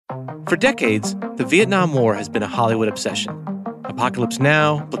For decades, the Vietnam War has been a Hollywood obsession. Apocalypse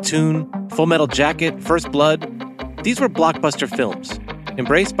Now, Platoon, Full Metal Jacket, First Blood. These were blockbuster films,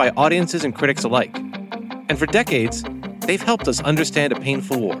 embraced by audiences and critics alike. And for decades, they've helped us understand a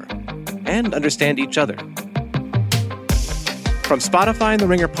painful war and understand each other. From Spotify and the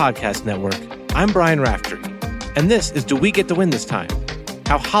Ringer Podcast Network, I'm Brian Raftery, and this is Do We Get to Win This Time?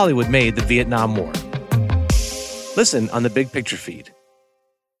 How Hollywood Made the Vietnam War. Listen on the Big Picture feed.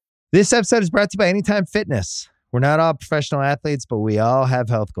 This episode is brought to you by Anytime Fitness. We're not all professional athletes, but we all have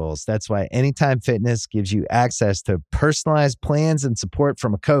health goals. That's why Anytime Fitness gives you access to personalized plans and support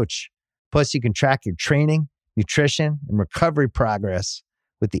from a coach. Plus, you can track your training, nutrition, and recovery progress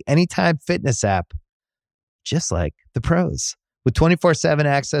with the Anytime Fitness app, just like the pros. With 24/7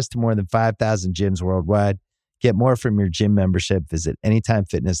 access to more than 5,000 gyms worldwide, get more from your gym membership. Visit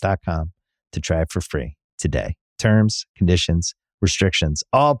anytimefitness.com to try it for free today. Terms, conditions, restrictions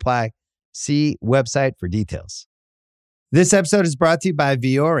all apply. See website for details. This episode is brought to you by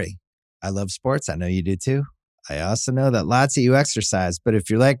Vuori. I love sports. I know you do too. I also know that lots of you exercise, but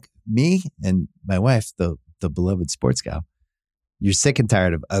if you're like me and my wife, the beloved sports gal, you're sick and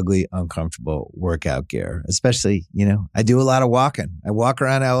tired of ugly, uncomfortable workout gear. Especially, I do a lot of walking. I walk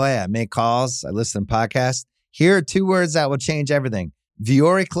around LA. I make calls. I listen to podcasts. Here are two words that will change everything.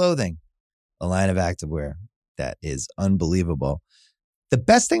 Vuori Clothing, a line of activewear that is unbelievable. The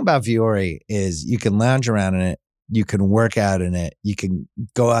best thing about Vuori is you can lounge around in it. You can work out in it. You can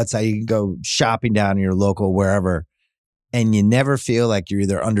go outside. You can go shopping down in your local wherever. And you never feel like you're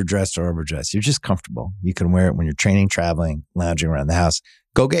either underdressed or overdressed. You're just comfortable. You can wear it when you're training, traveling, lounging around the house.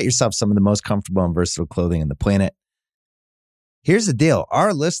 Go get yourself some of the most comfortable and versatile clothing on the planet. Here's the deal.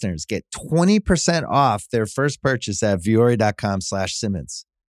 Our listeners get 20% off their first purchase at vuori.com/Simmons.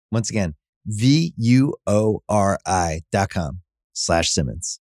 Once again,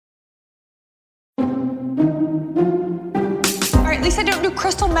 VUORI.com/Simmons. All right, at least I don't do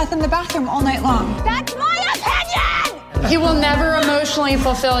crystal meth in the bathroom all night long. That's my opinion! He will never emotionally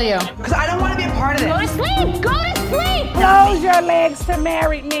fulfill you. Because I don't want to be a part of it. Go to sleep! Go to sleep! Close your legs to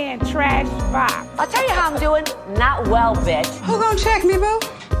married men, trash box. I'll tell you how I'm doing. Not well, bitch. Who gonna check me, boo?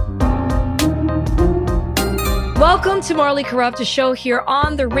 Welcome to Morally Corrupt, a show here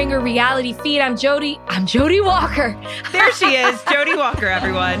on the Ringer reality feed. I'm Jody Walker. There she is, Jody Walker,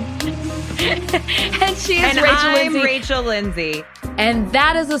 everyone. And she is and Rachel I'm Lindsay. Rachel Lindsay. And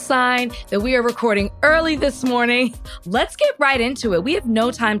that is a sign that we are recording early this morning. Let's get right into it. We have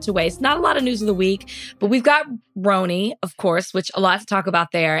no time to waste. Not a lot of news of the week, but we've got Roni, of course, which a lot to talk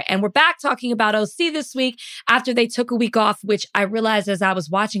about there. And we're back talking about OC this week after they took a week off, which I realized as I was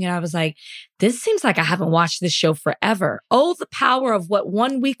watching it, I was like, this seems like I haven't watched this show forever. Oh, the power of what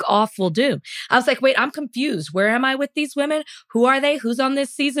 1 week off will do. I was like, wait, I'm confused. Where am I with these women? Who are they? Who's on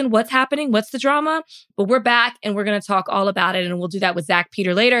this season? What's happening? What's the drama? But we're back and we're going to talk all about it. And we'll do that with Zach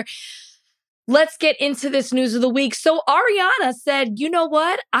Peter later. Let's get into this news of the week. So Ariana said, you know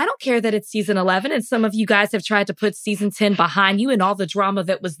what? I don't care that it's season 11 and some of you guys have tried to put season 10 behind you and all the drama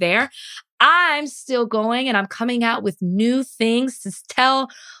that was there. I'm still going and I'm coming out with new things to tell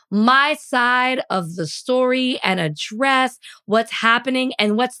my side of the story and address what's happening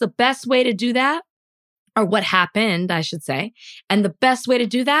and what's the best way to do that. Or what happened, I should say. And the best way to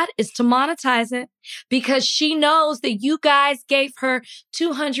do that is to monetize it because she knows that you guys gave her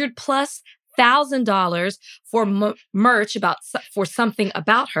 $200,000+ for merch for something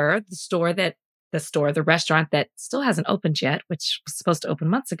about her, the restaurant that still hasn't opened yet, which was supposed to open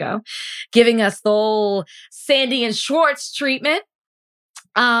months ago, giving us the whole Sandy and Schwartz treatment.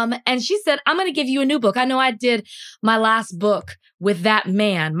 And she said, I'm going to give you a new book. I know I did my last book with that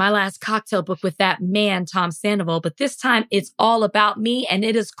man, my last cocktail book with that man, Tom Sandoval, but this time it's all about me and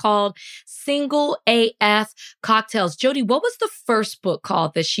it is called Single AF Cocktails. Jody, what was the first book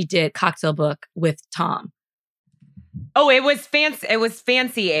called that she did, cocktail book with Tom? Oh, it was fancy. It was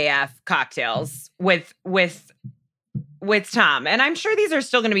Fancy AF Cocktails with Tom. And I'm sure these are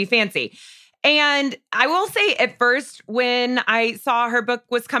still going to be fancy. And I will say at first when I saw her book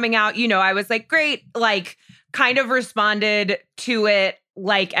was coming out, I was like, great, like kind of responded to it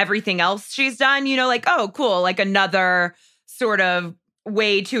like everything else she's done, like, oh, cool, like another sort of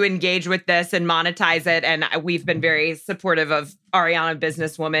way to engage with this and monetize it. And we've been very supportive of Ariana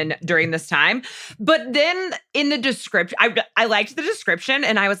Businesswoman during this time. But then in the description, I liked the description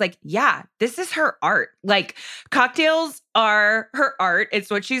and I was like, yeah, this is her art. Like cocktails are her art. It's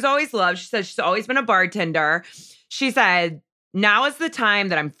what she's always loved. She says she's always been a bartender. She said, now is the time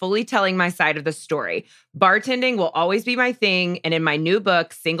that I'm fully telling my side of the story. Bartending will always be my thing. And in my new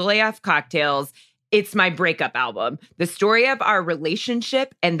book, Single AF Cocktails, It's my breakup album. The story of our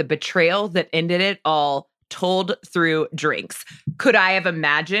relationship and the betrayal that ended it all, told through drinks. Could I have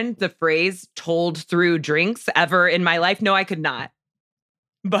imagined the phrase told through drinks ever in my life? No, I could not.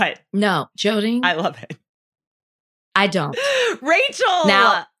 But no, Jody, I love it. I don't. Rachel!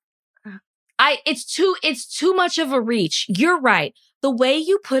 Now, it's too much of a reach. You're right. The way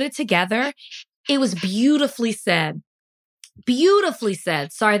you put it together, it was beautifully said. Beautifully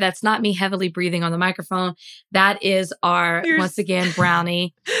said. Sorry, that's not me heavily breathing on the microphone. That is once again,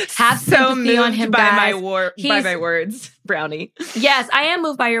 Brownie. Have sympathy on him, by guys. By my words, Brownie. Yes, I am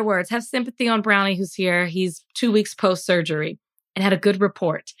moved by your words. Have sympathy on Brownie, who's here. He's 2 weeks post-surgery and had a good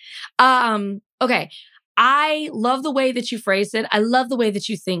report. Okay. I love the way that you phrased it. I love the way that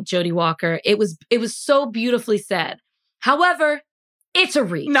you think, Jody Walker. It was so beautifully said. However, it's a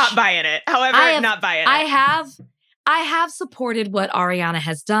reach. Not buying it. Not buying it. I have supported what Ariana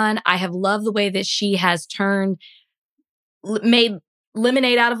has done. I have loved the way that she has made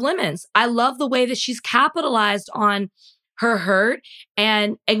lemonade out of lemons. I love the way that she's capitalized on her hurt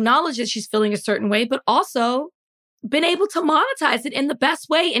and acknowledged that she's feeling a certain way, but also been able to monetize it in the best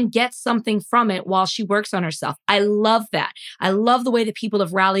way and get something from it while she works on herself. I love that. I love the way that people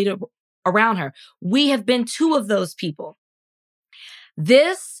have rallied around her. We have been two of those people.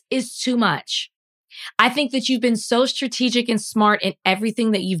 This is too much. I think that you've been so strategic and smart in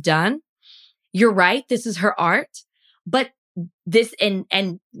everything that you've done. You're right. This is her art, but this, and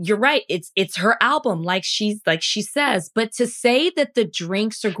you're right. It's her album, like she says, but to say that the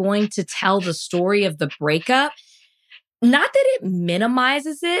drinks are going to tell the story of the breakup, not that it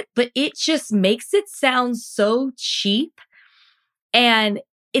minimizes it, but it just makes it sound so cheap. And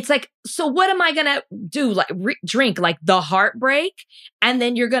it's like, so what am I going to do? Like drink like the heartbreak? And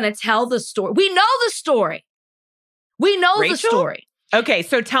then you're going to tell the story. We know the story. We know Rachel? The story. Okay.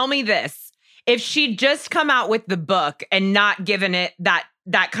 So tell me this. If she'd just come out with the book and not given it that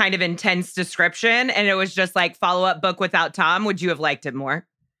kind of intense description, and it was just like follow-up book without Tom, would you have liked it more?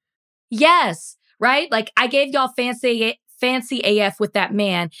 Yes. Right? Like I gave y'all fancy AF with that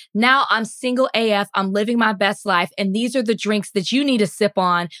man. Now I'm single AF. I'm living my best life. And these are the drinks that you need to sip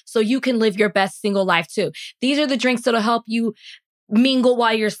on so you can live your best single life too. These are the drinks that'll help you mingle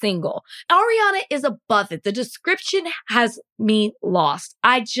while you're single. Ariana is above it. The description has me lost.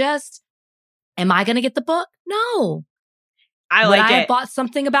 Am I going to get the book? No. Would I have bought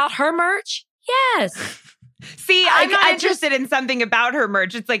something about her merch? Yes. See, I'm not interested in something about her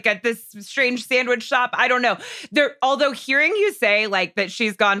merch. It's like at this strange sandwich shop. I don't know. Although hearing you say like that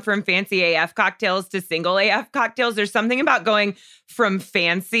she's gone from fancy AF cocktails to single AF cocktails, there's something about going from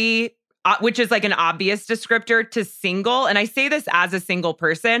fancy, which is like an obvious descriptor, to single. And I say this as a single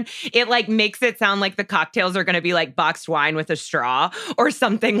person. It like makes it sound like the cocktails are going to be like boxed wine with a straw or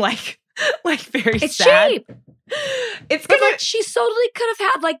something like very it's sad. Cheap. It's gonna, like she totally could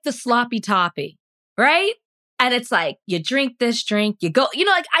have had like the sloppy toppy, right? And it's like, you drink this drink, you go,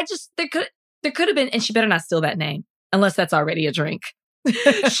 like there could have been, and she better not steal that name unless that's already a drink.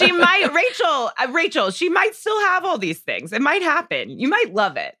 She might, Rachel, she might still have all these things. It might happen. You might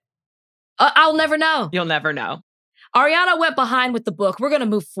love it. I'll never know. You'll never know. Ariana went behind with the book. We're going to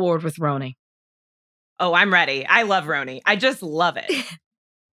move forward with Roni. Oh, I'm ready. I love Roni. I just love it.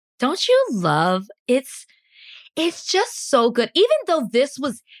 Don't you love? It's just so good. Even though this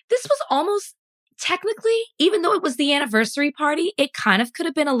was almost, technically, even though it was the anniversary party, it kind of could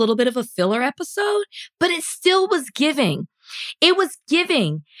have been a little bit of a filler episode, but it still was giving. It was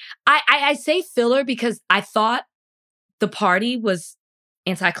giving. I say filler because I thought the party was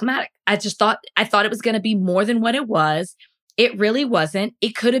anticlimactic. I thought it was going to be more than what it was. It really wasn't.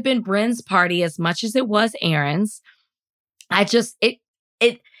 It could have been Bryn's party as much as it was Aaron's.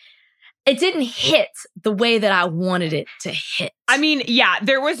 It didn't hit the way that I wanted it to hit. I mean, yeah,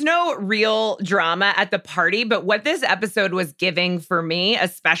 there was no real drama at the party, but what this episode was giving for me,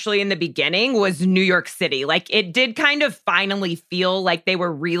 especially in the beginning, was New York City. Like, it did kind of finally feel like they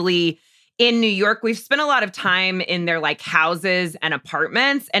were really in New York. We've spent a lot of time in their, like, houses and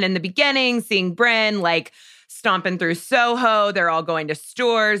apartments. And in the beginning, seeing Bryn, like, stomping through Soho, they're all going to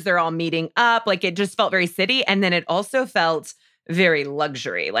stores, they're all meeting up. Like, it just felt very city. And then it also felt very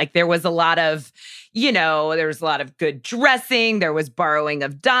luxury. Like there was a lot of, there was a lot of good dressing. There was borrowing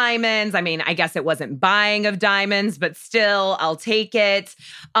of diamonds. I mean, I guess it wasn't buying of diamonds, but still, I'll take it.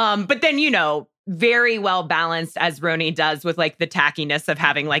 But then, very well balanced, as Roni does, with like the tackiness of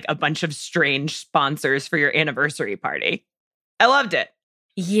having like a bunch of strange sponsors for your anniversary party. I loved it.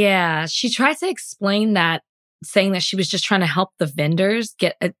 Yeah. She tried to explain that, saying that she was just trying to help the vendors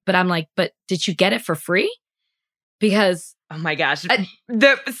get it. But I'm like, but did you get it for free? Because Oh my gosh.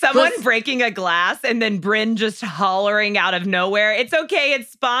 Someone breaking a glass and then Bryn just hollering out of nowhere, "It's okay,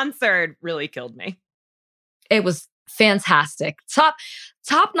 it's sponsored," really killed me. It was fantastic.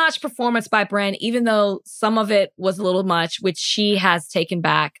 Top-notch performance by Bryn, even though some of it was a little much, which she has taken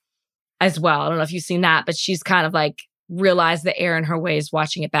back as well. I don't know if you've seen that, but she's kind of like realized the error in her ways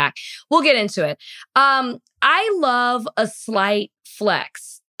watching it back. We'll get into it. I love a slight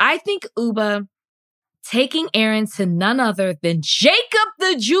flex. I think Uba taking Aaron to none other than Jacob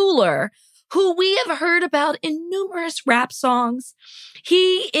the Jeweler, who we have heard about in numerous rap songs.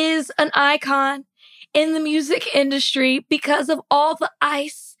 He is an icon in the music industry because of all the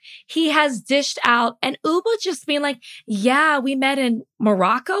ice he has dished out. And Uba just being like, yeah, we met in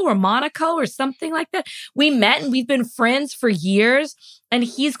Morocco or Monaco or something like that. We met and we've been friends for years. And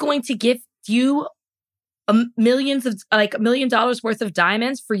he's going to give you $1 million worth of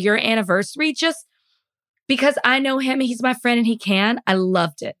diamonds for your anniversary just because I know him and he's my friend and he can. I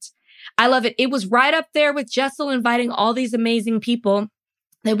loved it. I love it. It was right up there with Jessel inviting all these amazing people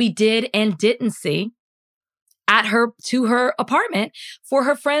that we did and didn't see to her apartment for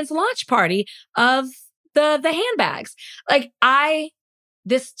her friend's launch party of the handbags. Like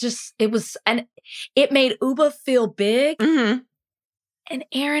it made Uba feel big and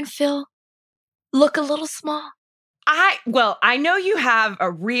Aaron look a little small. I know you have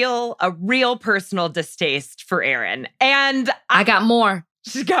a real personal distaste for Aaron, and I got more.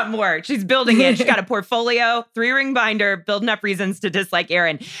 She's got more. She's building it. She's got a portfolio, 3-ring binder, building up reasons to dislike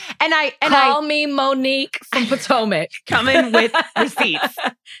Aaron. Call me Monique from Potomac. Coming with receipts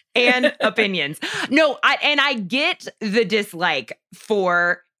and opinions. No, I get the dislike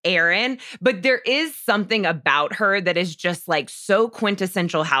for Aaron, but there is something about her that is just like so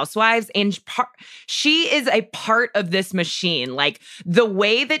quintessential Housewives, and she is a part of this machine. Like the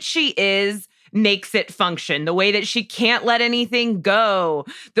way that she is makes it function, the way that she can't let anything go,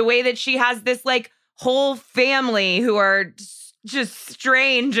 the way that she has this like whole family who are just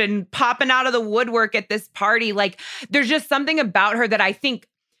strange and popping out of the woodwork at this party. Like there's just something about her that I think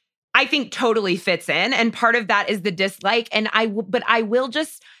totally fits in. And part of that is the dislike. But I will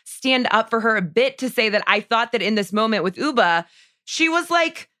just stand up for her a bit to say that I thought that in this moment with Uba, she was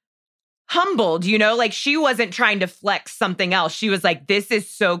like humbled, like she wasn't trying to flex something else. She was like, this is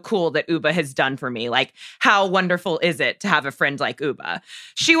so cool that Uba has done for me. Like, how wonderful is it to have a friend like Uba?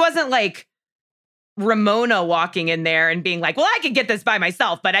 She wasn't like Ramona walking in there and being like, well, I could get this by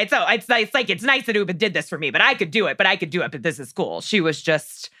myself, but it's nice that Uba did this for me, but I could do it, but this is cool. She was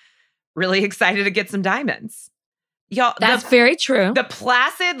just really excited to get some diamonds. Y'all, that's very true. The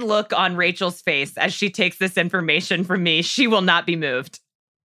placid look on Rachel's face as she takes this information from me, she will not be moved.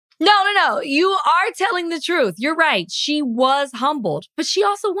 No. You are telling the truth. You're right. She was humbled, but she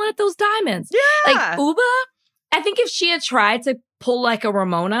also wanted those diamonds. Yeah. Like Uba, I think if she had tried to pull like a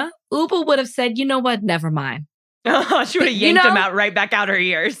Ramona, Uba would have said, you know what? Never mind. She would have yanked him right back out her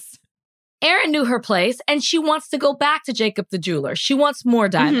ears. Aaron knew her place and she wants to go back to Jacob the Jeweler. She wants more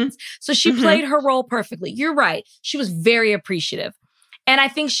diamonds. So she played her role perfectly. You're right. She was very appreciative. And I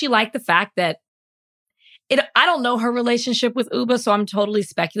think she liked the fact that I don't know her relationship with Uba, so I'm totally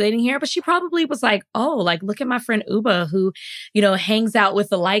speculating here, but she probably was like, oh, like, look at my friend Uba who, hangs out with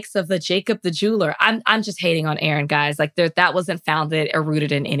the likes of the Jacob the Jeweler. I'm just hating on Aaron, guys. Like that wasn't founded or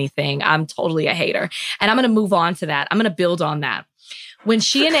rooted in anything. I'm totally a hater. And I'm going to move on to that. I'm going to build on that. When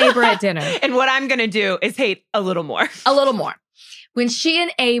she and Abe were at dinner. And what I'm going to do is hate a little more. A little more. When she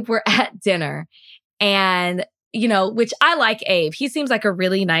and Abe were at dinner and which I like Abe. He seems like a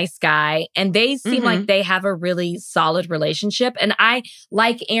really nice guy and they seem like they have a really solid relationship. And I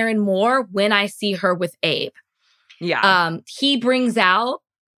like Aaron more when I see her with Abe. Yeah. He brings out,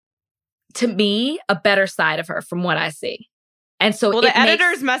 to me, a better side of her from what I see. And so the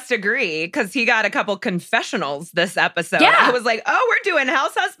editors must agree because he got a couple confessionals this episode. Yeah. I was like, oh, we're doing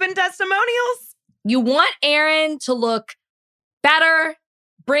house husband testimonials. You want Aaron to look better?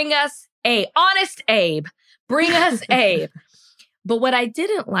 Bring us honest Abe. Bring us Abe. But what I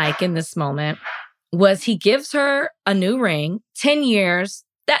didn't like in this moment was he gives her a new ring, 10 years.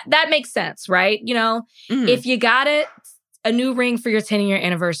 That makes sense, right? If you got it, a new ring for your 10-year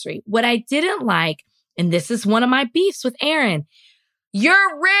anniversary. What I didn't like, and this is one of my beefs with Aaron,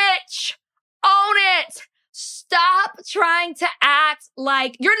 you're rich. Own it. Stop trying to act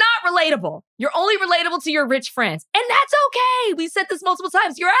like you're not relatable. You're only relatable to your rich friends. And that's okay. We said this multiple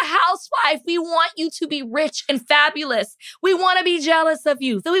times. You're a housewife. We want you to be rich and fabulous. We want to be jealous of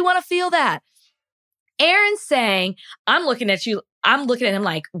you. So we want to feel that. Aaron's saying, I'm looking at him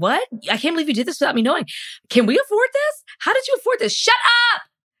like, what? I can't believe you did this without me knowing. Can we afford this? How did you afford this? Shut up.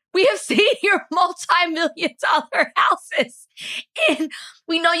 We have seen your multi-million dollar houses. And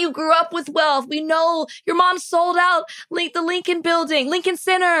we know you grew up with wealth. We know your mom sold out the Lincoln Building, Lincoln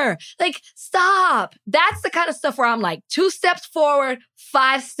Center. Like, stop. That's the kind of stuff where I'm like 2 steps forward,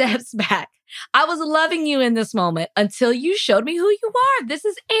 5 steps back. I was loving you in this moment until you showed me who you are. This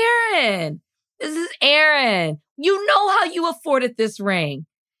is Aaron. This is Aaron. You know how you afforded this ring.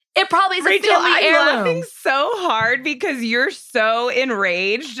 It probably is Rachel, a family I'm heirloom. laughing so hard because you're so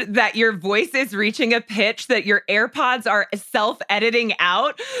enraged that your voice is reaching a pitch that your AirPods are self-editing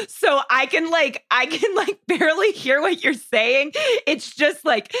out. So I can barely hear what you're saying. It's just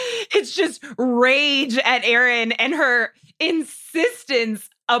rage at Erin and her insistence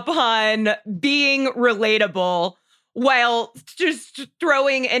upon being relatable while just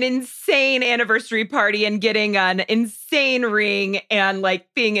throwing an insane anniversary party and getting an insane ring and like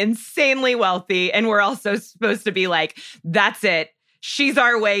being insanely wealthy. And we're also supposed to be like, that's it. She's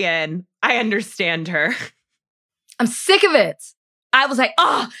our way in. I understand her. I'm sick of it. I was like,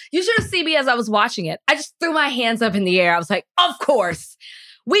 oh, you should have seen me as I was watching it. I just threw my hands up in the air. I was like, of course.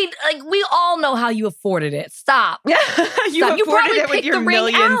 We all know how you afforded it. Stop. You Stop. afforded it with your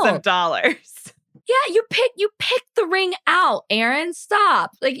millions of dollars. Yeah, you picked the ring out, Aaron.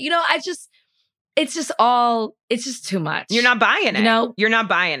 Stop. It's just too much. You're not buying it. You know? You're not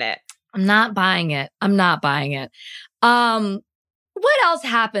buying it. I'm not buying it. What else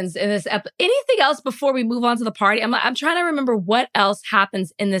happens in this episode? Anything else before we move on to the party? I'm trying to remember what else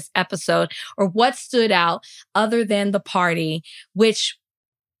happens in this episode or what stood out other than the party, which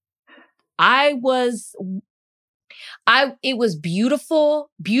it was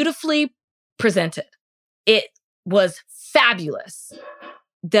beautifully presented. It was fabulous.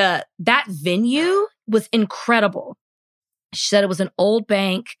 That venue was incredible. She said it was an old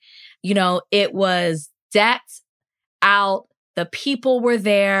bank. It was decked out. The people were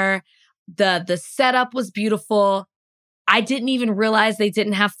there. The setup was beautiful. I didn't even realize they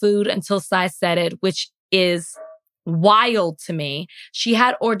didn't have food until Sai said it, which is wild to me. She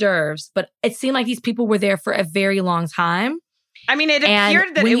had hors d'oeuvres, but it seemed like these people were there for a very long time. I mean, it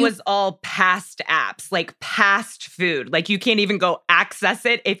appeared that it was all past apps, like past food. Like you can't even go access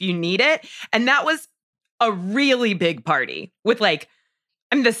it if you need it. And that was a really big party with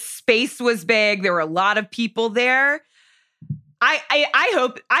the space was big. There were a lot of people there.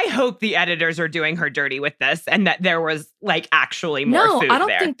 I hope the editors are doing her dirty with this and that there was actually more food there. No, I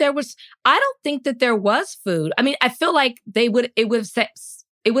don't think there was. I don't think that there was food. I mean, I feel like it would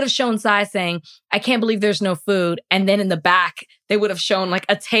have shown Sai saying, I can't believe there's no food. And then in the back, they would have shown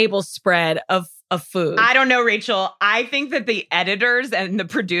a table spread of food. I don't know, Rachel. I think that the editors and the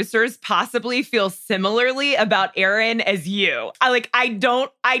producers possibly feel similarly about Erin as you. I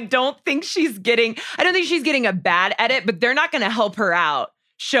don't think she's getting a bad edit, but they're not going to help her out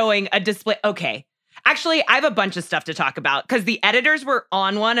showing a display. Okay. Actually, I have a bunch of stuff to talk about because the editors were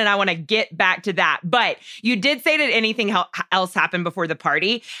on one and I want to get back to that. But you did say that anything else happened before the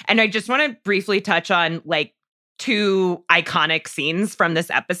party. And I just want to briefly touch on 2 iconic scenes from this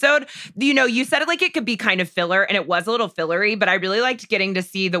episode. You said it could be kind of filler and it was a little fillery, but I really liked getting to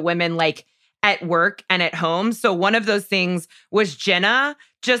see the women at work and at home. So one of those things was Jenna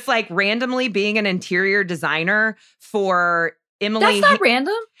just randomly being an interior designer for Emily. That's not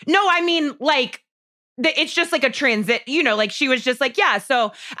random. No, I mean it's just a transit, she was just yeah.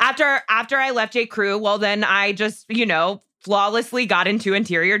 So after I left J. Crew, well, then I just, flawlessly got into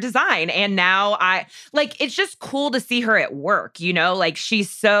interior design. And now it's just cool to see her at work,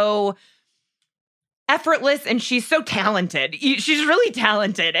 she's so effortless and she's so talented. She's really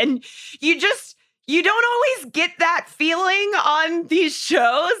talented. And you don't always get that feeling on these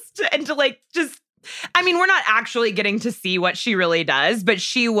shows we're not actually getting to see what she really does, but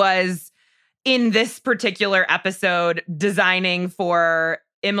she was in this particular episode designing for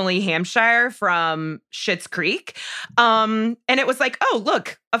Emily Hampshire from Schitt's Creek. And it was oh,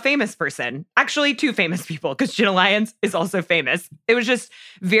 look, a famous person. Actually, 2 famous people, because Jenna Lyons is also famous. It was just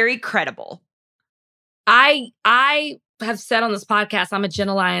very credible. I have said on this podcast, I'm a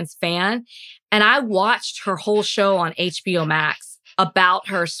Jenna Lyons fan, and I watched her whole show on HBO Max about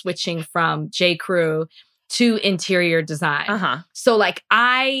her switching from J. Crew to interior design. Uh-huh. So You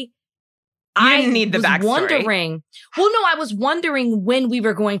didn't need the backstory. I was wondering when we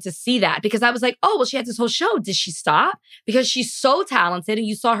were going to see that because I was like, oh, well, she had this whole show. Did she stop? Because she's so talented and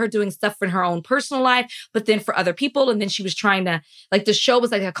you saw her doing stuff in her own personal life, but then for other people. And then she was trying to, the show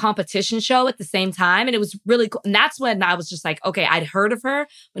was a competition show at the same time. And it was really cool. And that's when I was just okay, I'd heard of her,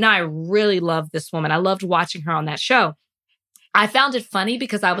 but now I really love this woman. I loved watching her on that show. I found it funny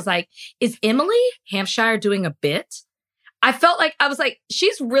because I was is Emily Hampshire doing a bit? I felt like I was like,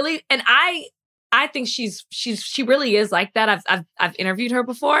 she's really, and I think she really is like that. I've interviewed her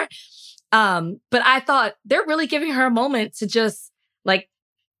before. But I thought they're really giving her a moment to just like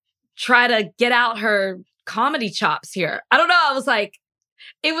try to get out her comedy chops here. I don't know. I was like,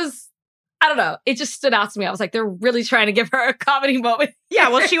 I don't know. It just stood out to me. I was like, they're really trying to give her a comedy moment. Yeah,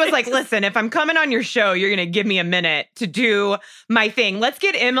 well, she was like, listen, if I'm coming on your show, you're going to give me a minute to do my thing. Let's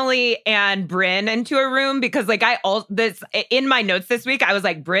get Emily and Bryn into a room because like in my notes this week, I was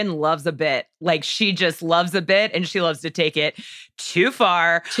like, Bryn loves a bit. Like she just loves a bit and she loves to take it too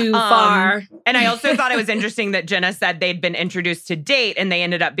far. Too far. And I also thought it was interesting that Jenna said they'd been introduced to date and they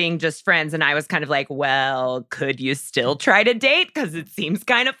ended up being just friends. And I was kind of like, well, could you still try to date? Because it seems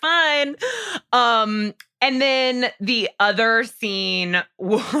kind of fun. And then the other scene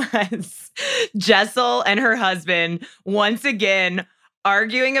was Jessel and her husband once again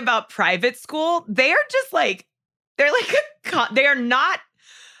arguing about private school. They are just like, they are like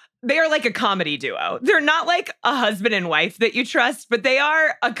a comedy duo. They're not like a husband and wife that you trust, but they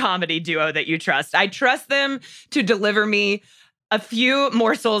are a comedy duo that you trust. I trust them to deliver me a few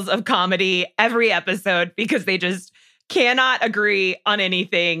morsels of comedy every episode because they just cannot agree on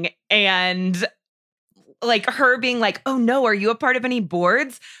anything. And like her being like, oh no, are you a part of any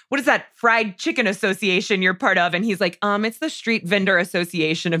boards? What is that fried chicken association you're part of? And he's like, it's the Street Vendor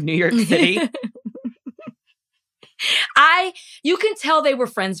Association of New York City. You can tell they were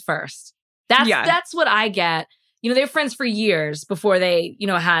friends first. That's what I get. You know, they were friends for years before they, you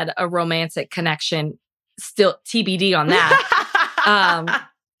know, had a romantic connection. Still TBD on that.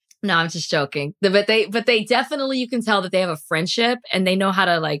 No, I'm just joking. But they definitely, you can tell that they have a friendship and they know how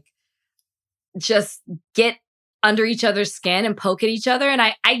to like just get under each other's skin and poke at each other. And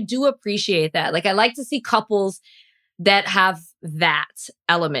I do appreciate that. Like I like to see couples that have that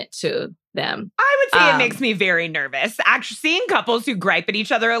element to them. I would say it makes me very nervous. Actually, seeing couples who gripe at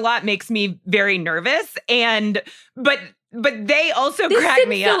each other a lot makes me very nervous. But they also crack me up. This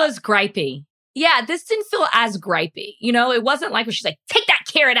didn't feel as gripey. Yeah, this didn't feel as gripey. You know, it wasn't like when she's like, take that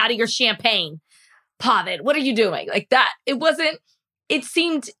carrot out of your champagne. Pavid, what are you doing? Like that. It wasn't. It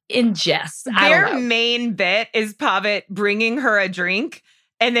seemed in jest. Their main bit is Pavid bringing her a drink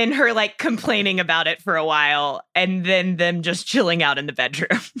and then her like complaining about it for a while and then them just chilling out in the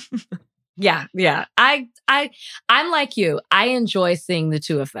bedroom. Yeah. I'm like you. I enjoy seeing the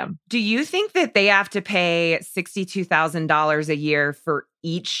two of them. Do you think that they have to pay $62,000 a year for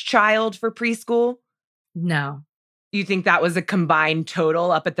each child for preschool? No. You think that was a combined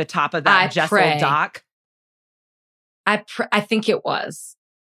total up at the top of that Jessel doc? I think it was.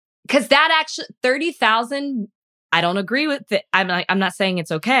 Because that actually, $30,000, I don't agree with it. I'm not saying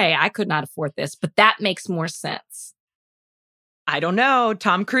it's okay. I could not afford this, but that makes more sense. I don't know.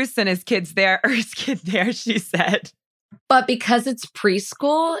 Tom Cruise sent his kid there, she said. But because it's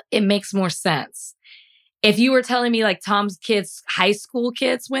preschool, it makes more sense. If you were telling me like Tom's kids, high school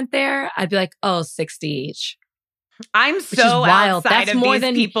kids went there, I'd be like, oh, 60 each. I'm so outside that's of more these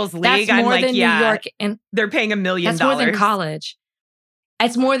than, people's league. That's I'm more like, than yeah, New York, and they're paying $1 million. That's more than college.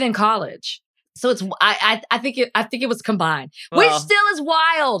 It's more than college. So it's I think it was combined, which still is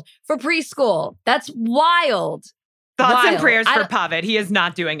wild for preschool. That's wild. Thoughts and prayers for Pavid. He is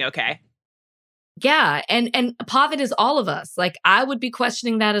not doing okay. Yeah, and Pavid is all of us. Like I would be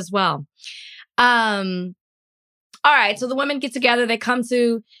questioning that as well. All right, so the women get together. They come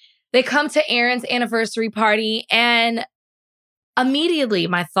to Erin's anniversary party, and immediately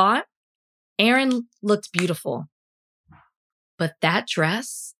my thought, Erin looked beautiful. But that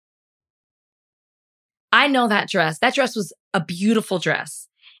dress, I know that dress. That dress was a beautiful dress.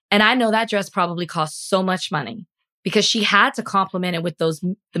 And I know that dress probably cost so much money because she had to compliment it with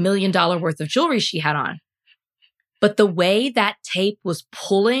the $1 million worth of jewelry she had on. But the way that tape was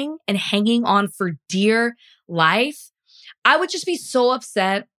pulling and hanging on for dear life, I would just be so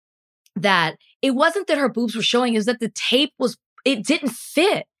upset that it wasn't that her boobs were showing, it was that the tape it didn't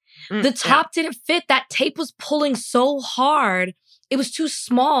fit. The top didn't fit. That tape was pulling so hard. It was too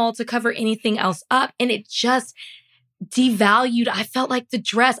small to cover anything else up. And it just devalued. I felt like the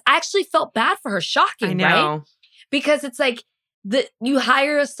dress. I actually felt bad for her. Shocking, right? Because it's like you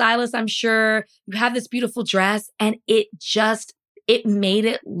hire a stylist, I'm sure. You have this beautiful dress and it made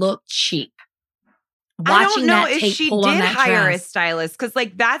it look cheap. I don't know if she did hire a stylist because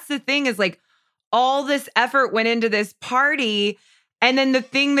like that's the thing is like all this effort went into this party. And then the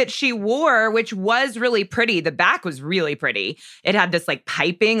thing that she wore, which was really pretty, the back was really pretty. It had this like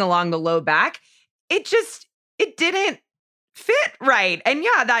piping along the low back. It didn't fit right. And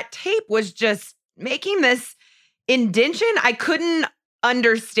yeah, that tape was just making this indention. I couldn't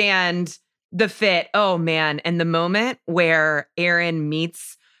understand the fit. Oh man. And the moment where Erin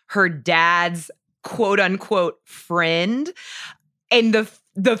meets her dad's quote unquote friend and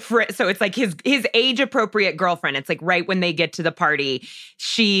the friend, so it's like his age appropriate girlfriend. It's like right when they get to the party,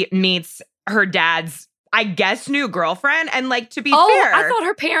 she meets her dad's, I guess, new girlfriend. And like, to be fair, I thought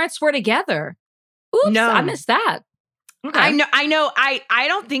her parents were together. Oops, no. I missed that. Okay. I know. I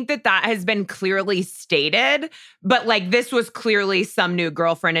don't think that has been clearly stated, but like this was clearly some new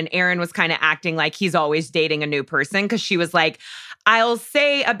girlfriend, and Erin was kind of acting like he's always dating a new person because she was like, I'll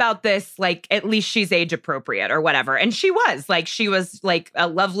say about this, like, at least she's age appropriate or whatever. And she was like a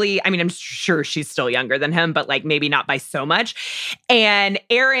lovely, I mean, I'm sure she's still younger than him, but like maybe not by so much. And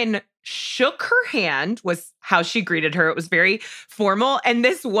Erin shook her hand, was how she greeted her. It was very formal. And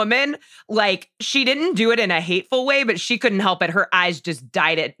this woman, like, she didn't do it in a hateful way, but she couldn't help it. Her eyes just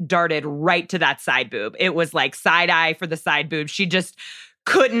darted right to that side boob. It was like side eye for the side boob. She just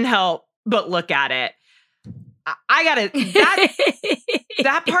couldn't help but look at it.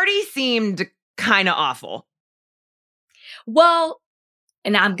 That party seemed kind of awful. Well,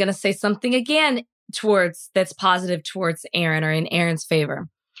 and I'm going to say something again that's positive towards Erin or in Erin's favor.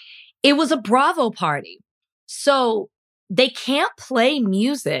 It was a Bravo party. So they can't play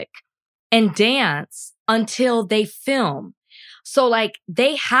music and dance until they film. So like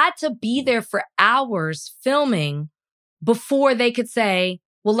they had to be there for hours filming before they could say,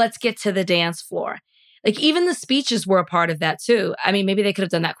 well, let's get to the dance floor. Like even the speeches were a part of that too. I mean, maybe they could have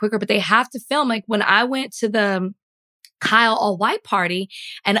done that quicker, but they have to film. Like when I went to the Kyle All White party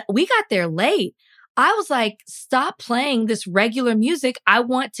and we got there late, I was like, stop playing this regular music. I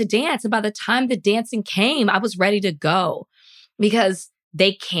want to dance. And by the time the dancing came, I was ready to go because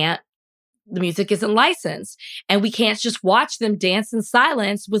the music isn't licensed and we can't just watch them dance in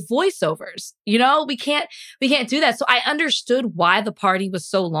silence with voiceovers. You know, we can't do that. So I understood why the party was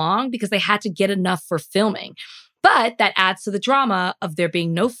so long because they had to get enough for filming. But that adds to the drama of there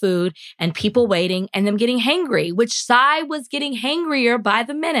being no food and people waiting and them getting hangry, which Sai was getting hangrier by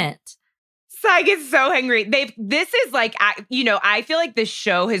the minute. Sai gets so hangry. This is like, you know, I feel like this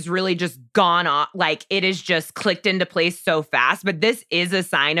show has really just gone off. Like it has just clicked into place so fast. But this is a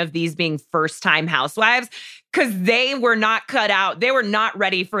sign of these being first-time housewives because they were not cut out. They were not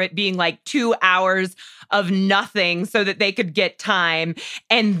ready for it being like 2 hours of nothing so that they could get time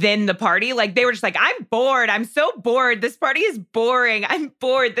and then the party. Like they were just like, I'm bored. I'm so bored. This party is boring. I'm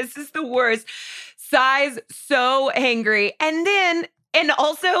bored. This is the worst. Sai's so hangry. And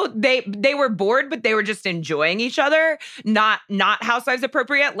also they were bored, but they were just enjoying each other, not housewives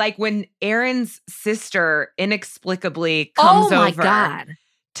appropriate. Like when Erin's sister inexplicably comes over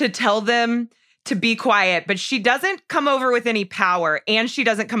to tell them to be quiet, but she doesn't come over with any power and she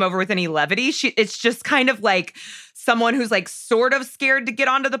doesn't come over with any levity. It's just kind of like someone who's like sort of scared to get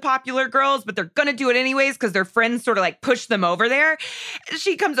onto the popular girls, but they're going to do it anyways because their friends sort of like push them over there.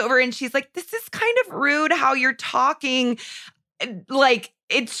 She comes over and she's like, this is kind of rude how you're talking. Like,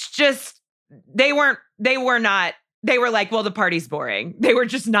 it's just, they were like, well, the party's boring. They were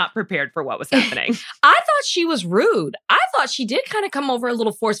just not prepared for what was happening. I thought she was rude. I thought she did kind of come over a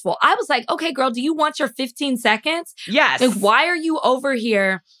little forceful. I was like, okay, girl, do you want your 15 seconds? Yes. Like, why are you over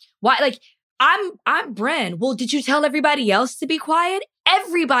here? Why? Like, I'm Bren. Well, did you tell everybody else to be quiet?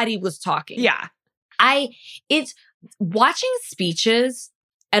 Everybody was talking. Yeah. It's watching speeches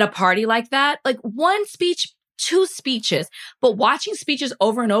at a party like that, like one speech, 2 speeches, but watching speeches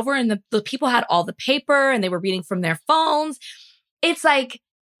over and over and the people had all the paper and they were reading from their phones. It's like,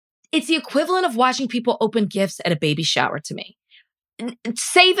 it's the equivalent of watching people open gifts at a baby shower to me.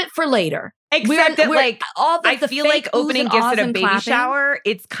 Save it for later. Except that like, I feel like opening gifts at a baby clapping. shower,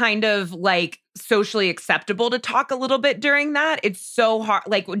 it's kind of like socially acceptable to talk a little bit during that. It's so hard.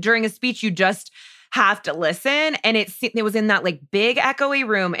 Like during a speech, you just have to listen. And it was in that like big echoey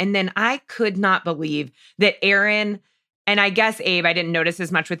room. And then I could not believe that Erin, and I guess Abe, I didn't notice as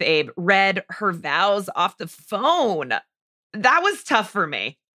much with Abe, read her vows off the phone. That was tough for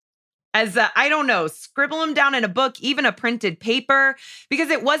me. As I don't know, scribble them down in a book, even a printed paper, because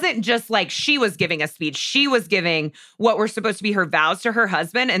it wasn't just like she was giving a speech. She was giving what were supposed to be her vows to her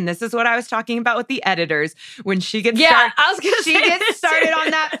husband. And this is what I was talking about with the editors. When she gets started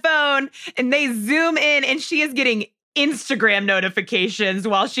on that phone and they zoom in and she is getting Instagram notifications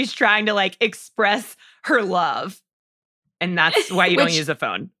while she's trying to like express her love. And that's why you don't use a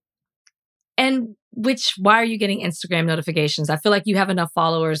phone. And why are you getting Instagram notifications? I feel like you have enough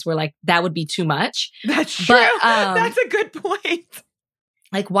followers where like that would be too much. That's true. But, that's a good point.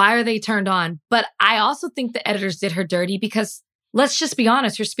 Like, why are they turned on? But I also think the editors did her dirty because let's just be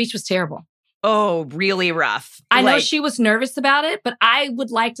honest, her speech was terrible. Oh, really rough. I know she was nervous about it, but I would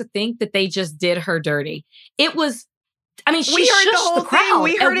like to think that they just did her dirty. It was, I mean, she shushed the crowd.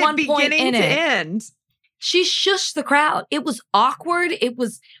 We heard at it one point beginning in to it. end. She shushed the crowd. It was awkward. It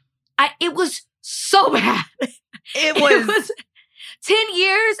was so bad. It was 10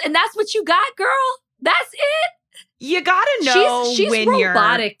 years, and that's what you got, girl. That's it. You gotta know she's when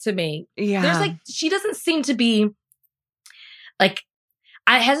robotic to me. Yeah. There's she doesn't seem to be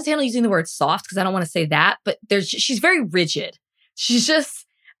I hesitate on using the word soft because I don't want to say that, but she's very rigid. She's just,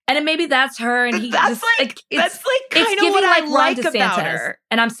 and maybe that's her. And that's kind of what I like about her.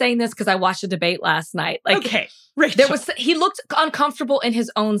 And I'm saying this because I watched a debate last night. Okay, Rachel. He looked uncomfortable in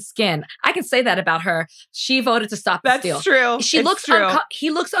his own skin. I can say that about her. She voted to stop the steal. That's true. He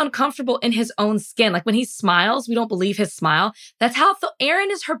looks uncomfortable in his own skin. Like when he smiles, we don't believe his smile. That's how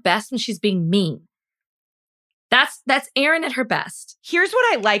Erin is her best when she's being mean. That's Erin at her best. Here's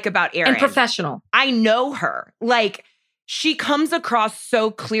what I like about Erin. And professional. I know her. She comes across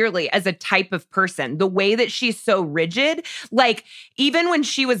so clearly as a type of person. The way that she's so rigid. Even when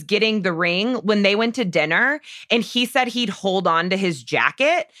she was getting the ring, when they went to dinner and he said he'd hold on to his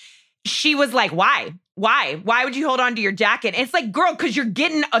jacket, she was like, why? Why would you hold on to your jacket? And it's like, girl, because you're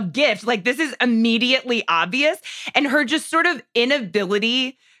getting a gift. This is immediately obvious. And her just sort of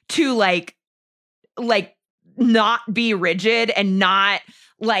inability to not be rigid and not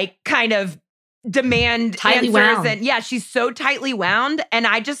kind of demand tightly answers. Wound. And yeah, she's so tightly wound. And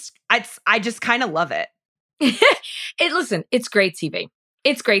I just kind of love it. Listen, it's great TV.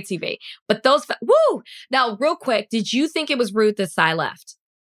 It's great TV. But those, woo! Now, real quick, did you think it was rude that Sai left?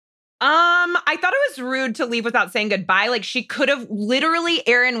 I thought it was rude to leave without saying goodbye. She could have literally,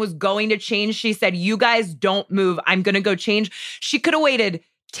 Erin was going to change. She said, you guys don't move. I'm going to go change. She could have waited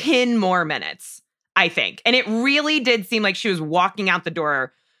 10 more minutes, I think. And it really did seem like she was walking out the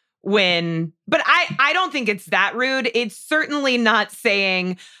door but I don't think it's that rude. It's certainly not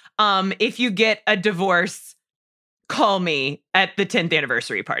saying, if you get a divorce, call me at the 10th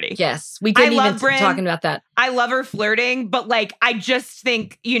anniversary party. Yes, we didn't even talking about that. I love her flirting, but I just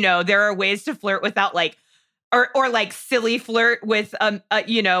think, there are ways to flirt without or silly flirt with,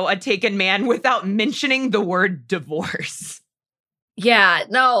 a taken man without mentioning the word divorce. Yeah,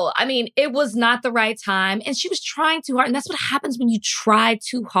 no, I mean, it was not the right time. And she was trying too hard. And that's what happens when you try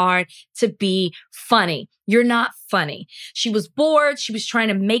too hard to be funny. You're not funny. She was bored. She was trying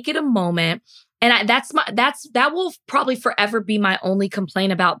to make it a moment. And that will probably forever be my only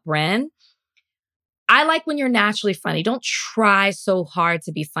complaint about Bren. I like when you're naturally funny. Don't try so hard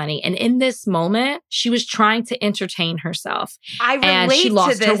to be funny. And in this moment, she was trying to entertain herself. I relate and she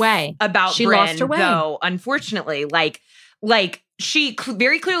lost to this her way. About she Bren, lost her way. Though, unfortunately, she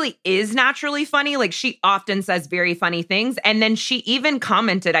very clearly is naturally funny. She often says very funny things. And then she even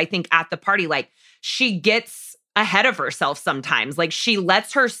commented, I think, at the party, she gets ahead of herself sometimes. She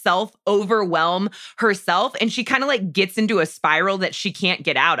lets herself overwhelm herself. And she kind of gets into a spiral that she can't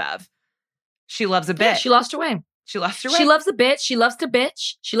get out of. She loves a bitch. Yeah, she lost her way. She lost her way. She loves a bitch. She loves to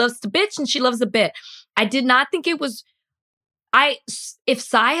bitch. She loves to bitch and she loves a bit. I did not think it was... if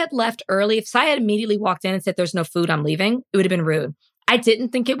Sai had left early, if Sai had immediately walked in and said, there's no food, I'm leaving, it would have been rude. I didn't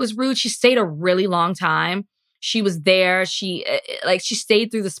think it was rude. She stayed a really long time. She was there. She stayed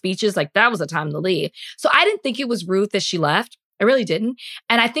through the speeches. That was a time to leave. So I didn't think it was rude that she left. I really didn't.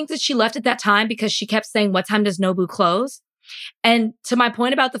 And I think that she left at that time because she kept saying, what time does Nobu close? And to my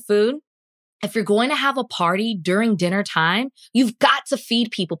point about the food, if you're going to have a party during dinner time, you've got to feed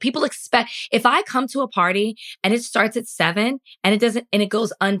people. People expect, if I come to a party and it starts at 7 and it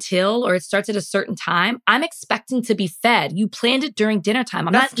goes until, or it starts at a certain time, I'm expecting to be fed. You planned it during dinner time.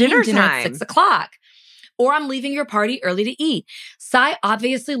 I'm not eating dinner at 6 o'clock. Or I'm leaving your party early to eat. Sai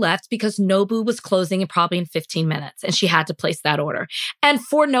obviously left because Nobu was closing probably in 15 minutes and she had to place that order. And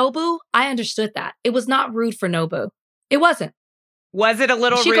for Nobu, I understood that. It was not rude for Nobu. It wasn't. Was it a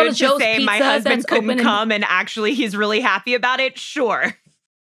little rude to say my husband couldn't come and actually he's really happy about it? Sure.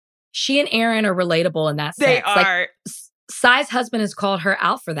 She and Erin are relatable in that sense. They are. Sai's husband has called her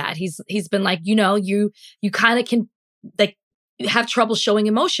out for that. He's been like, you kind of can have trouble showing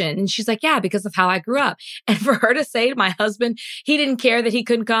emotion. And she's like, yeah, because of how I grew up. And for her to say to my husband, he didn't care that he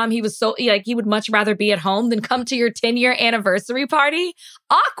couldn't come. He was so he would much rather be at home than come to your 10-year anniversary party.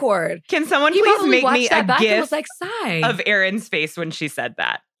 Awkward. Can someone please make me a gif Sai. of Erin's face when she said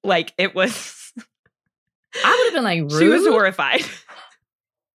that? It was... I would have been rude. She was horrified.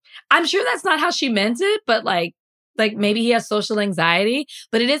 I'm sure that's not how she meant it, but maybe he has social anxiety.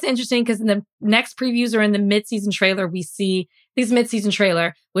 But it is interesting because in the next previews or in the mid-season trailer, we see these mid-season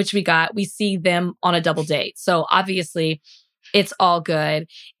trailer, which we see them on a double date. So obviously It's all good.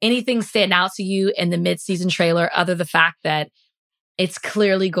 Anything stand out to you in the mid-season trailer other the fact that it's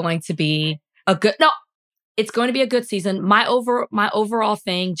clearly going to be it's going to be a good season. My overall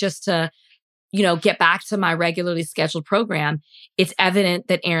thing, just to, get back to my regularly scheduled program, it's evident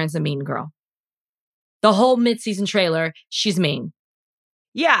that Erin's a mean girl. The whole mid-season trailer, she's mean.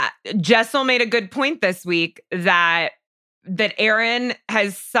 Yeah. Jessel made a good point this week that Erin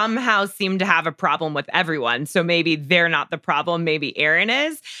has somehow seemed to have a problem with everyone. So maybe they're not the problem. Maybe Erin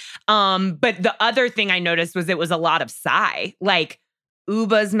is. But the other thing I noticed was it was a lot of Sai. Like,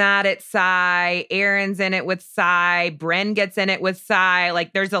 Uba's mad at Sai. Erin's in it with Sai. Bren gets in it with Sai.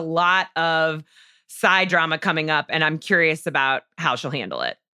 Like, there's a lot of Sai drama coming up, and I'm curious about how she'll handle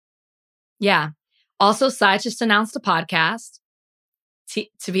it. Yeah. Also, Sai just announced a podcast.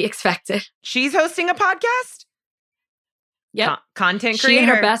 To be expected. She's hosting a podcast? Yep. Content creator. She and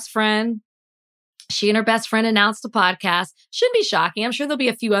her best friend announced a podcast. Shouldn't be shocking. I'm sure there'll be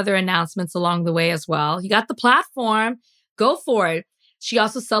a few other announcements along the way as well. You got the platform. Go for it. She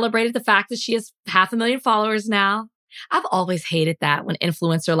also celebrated the fact that she has 500,000 followers now. I've always hated that when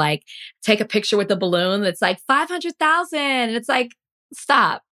influencer take a picture with a balloon that's 500,000. And it's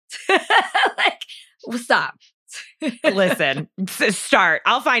stop. Stop. Listen, start.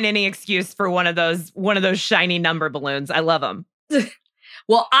 I'll find any excuse for one of those shiny number balloons. I love them.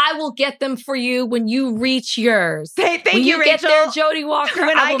 Well, I will get them for you when you reach yours. Hey, thank when you, you Rachel. Get there, Jody Walker.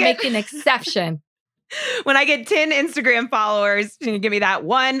 I will make an exception. When I get 10 Instagram followers, can you give me that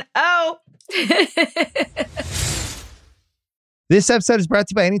 1? Oh. This episode is brought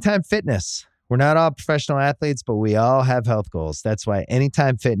to you by Anytime Fitness. We're not all professional athletes, but we all have health goals. That's why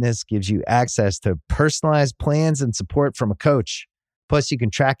Anytime Fitness gives you access to personalized plans and support from a coach. Plus, you can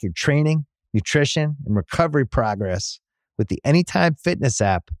track your training, nutrition, and recovery progress with the Anytime Fitness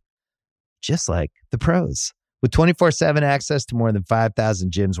app, just like the pros. With 24/7 access to more than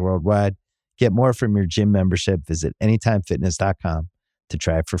 5,000 gyms worldwide, get more from your gym membership. Visit anytimefitness.com to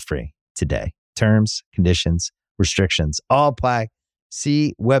try it for free today. Terms, conditions, restrictions all apply.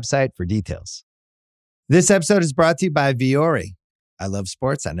 See website for details. This episode is brought to you by Viore. I love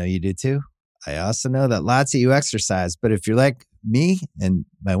sports. I know you do too. I also know that lots of you exercise, but if you're like me and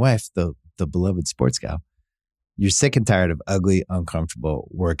my wife, the beloved sports gal, you're sick and tired of ugly, uncomfortable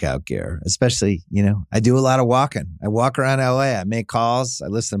workout gear. Especially, I do a lot of walking. I walk around LA. I make calls. I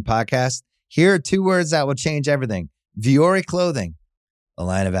listen to podcasts. Here are 2 words that will change everything. Viore Clothing, a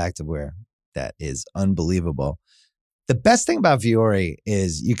line of activewear that is unbelievable. The best thing about Viore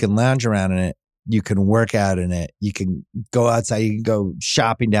is you can lounge around in it. You can work out in it. You can go outside. You can go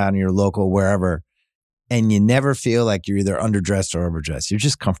shopping down in your local wherever. And you never feel like you're either underdressed or overdressed. You're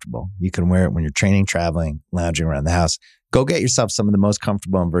just comfortable. You can wear it when you're training, traveling, lounging around the house. Go get yourself some of the most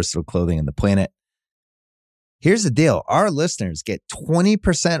comfortable and versatile clothing on the planet. Here's the deal. Our listeners get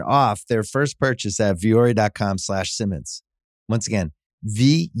 20% off their first purchase at Viore.com/Simmons. Once again,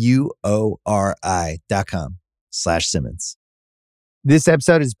 VUORI.com/Simmons. This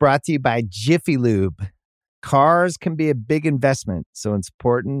episode is brought to you by Jiffy Lube. Cars can be a big investment, so it's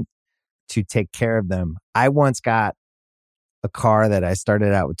important to take care of them. I once got a car that I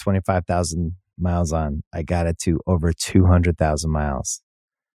started out with 25,000 miles on. I got it to over 200,000 miles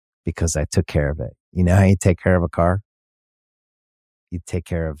because I took care of it. You know how you take care of a car? You take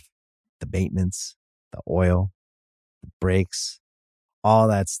care of the maintenance, the oil, the brakes, all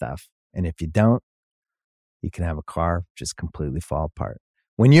that stuff. And if you don't, you can have a car just completely fall apart.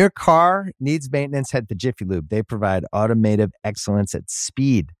 When your car needs maintenance, head to Jiffy Lube. They provide automotive excellence at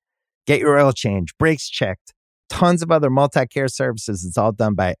speed. Get your oil change, brakes checked, tons of other multi-care services. It's all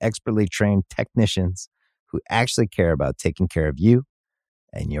done by expertly trained technicians who actually care about taking care of you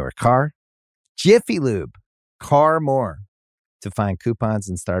and your car. Jiffy Lube, car more. To find coupons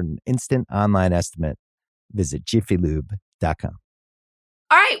and start an instant online estimate, visit jiffylube.com.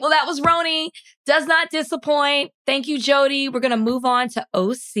 All right. Well, that was Roni. Does not disappoint. Thank you, Jody. We're going to move on to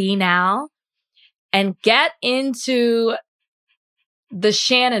OC now and get into the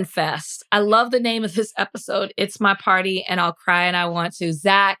Shannon Fest. I love the name of this episode. It's my party and I'll cry and I want to.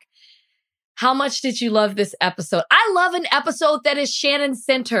 Zach, how much did you love this episode? I love an episode that is Shannon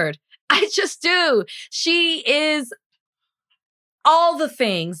centered. I just do. She is all the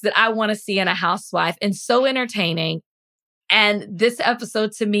things that I want to see in a housewife and so entertaining. And this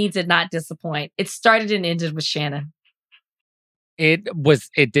episode to me did not disappoint. It started and ended with Shannon.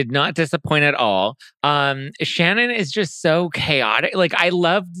 It did not disappoint at all. Shannon is just so chaotic. Like, I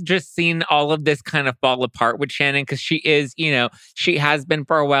loved just seeing all of this kind of fall apart with Shannon, because she is, she has been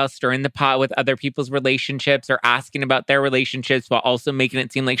for a while stirring the pot with other people's relationships or asking about their relationships while also making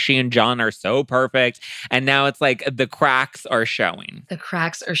it seem like she and John are so perfect. And now it's like the cracks are showing. The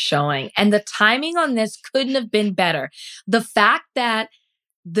cracks are showing. And the timing on this couldn't have been better. The fact that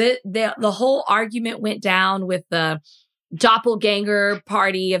the whole argument went down with the doppelganger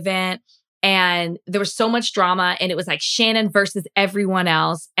party event, and there was so much drama, and it was like Shannon versus everyone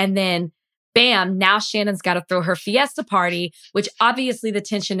else. And then bam, now Shannon's got to throw her fiesta party, which obviously the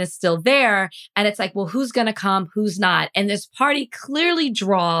tension is still there. And it's like, well, who's going to come? Who's not? And this party clearly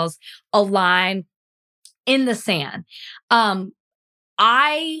draws a line in the sand.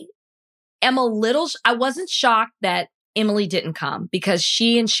 I wasn't shocked that Emily didn't come, because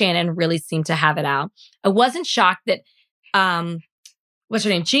she and Shannon really seemed to have it out. I wasn't shocked that what's her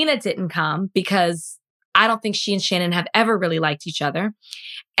name? Gina didn't come, because I don't think she and Shannon have ever really liked each other.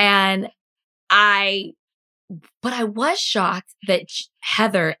 But I was shocked that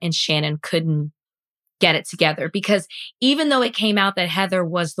Heather and Shannon couldn't get it together, because even though it came out that Heather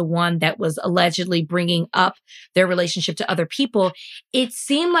was the one that was allegedly bringing up their relationship to other people, it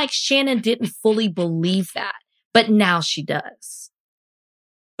seemed like Shannon didn't fully believe that, but now she does.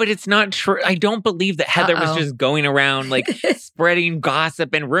 But it's not true. I don't believe that Heather was just going around like spreading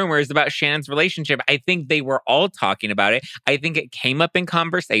gossip and rumors about Shannon's relationship. I think they were all talking about it. I think it came up in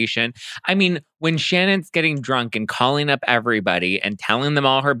conversation. I mean, when Shannon's getting drunk and calling up everybody and telling them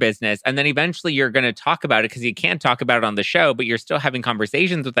all her business, and then eventually you're going to talk about it because you can't talk about it on the show, but you're still having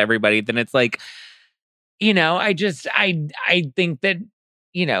conversations with everybody, then it's like, I think that,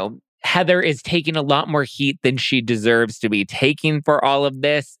 Heather is taking a lot more heat than she deserves to be taking for all of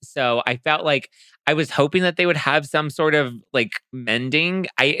this. So I felt like I was hoping that they would have some sort of like mending.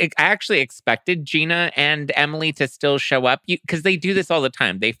 I actually expected Gina and Emily to still show up, because they do this all the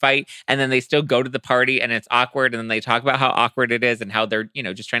time. They fight and then they still go to the party and it's awkward. And then they talk about how awkward it is and how they're,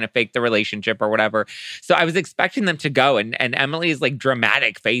 just trying to fake the relationship or whatever. So I was expecting them to go. And Emily's like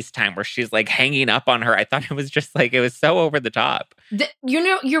dramatic FaceTime where she's like hanging up on her. I thought it was just like, it was so over the top.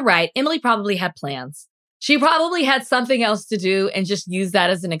 You're right. Emily probably had plans. She probably had something else to do and just used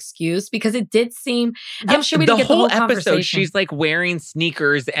that as an excuse, because it did seem, I'm sure we didn't get the whole episode. She's like wearing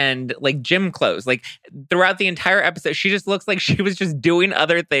sneakers and like gym clothes. Like throughout the entire episode, she just looks like she was just doing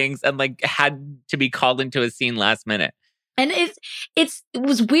other things and like had to be called into a scene last minute. And it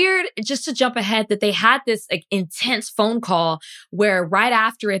was weird, just to jump ahead, that they had this like intense phone call where right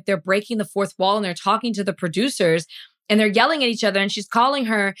after it, they're breaking the fourth wall and they're talking to the producers. And they're yelling at each other, and she's calling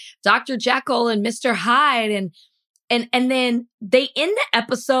her Dr. Jekyll and Mr. Hyde. And then they end the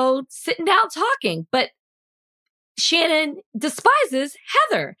episode sitting down talking. But Shannon despises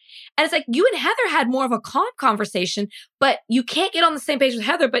Heather. And it's like, you and Heather had more of a calm conversation, but you can't get on the same page with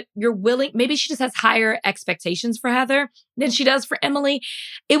Heather, but you're willing. Maybe she just has higher expectations for Heather than she does for Emily.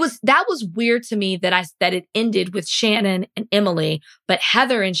 That was weird to me that it ended with Shannon and Emily, but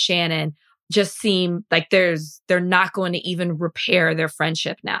Heather and Shannon just seem like they're not going to even repair their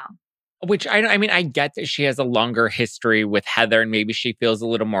friendship now. Which I get that she has a longer history with Heather and maybe she feels a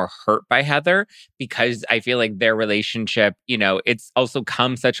little more hurt by Heather, because I feel like their relationship, it's also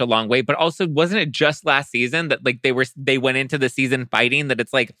come such a long way. But also, wasn't it just last season that like they went into the season fighting, that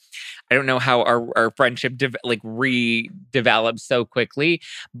it's like, I don't know how our friendship redeveloped so quickly.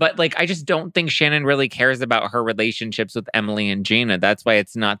 But like, I just don't think Shannon really cares about her relationships with Emily and Gina. That's why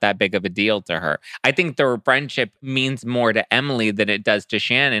it's not that big of a deal to her. I think their friendship means more to Emily than it does to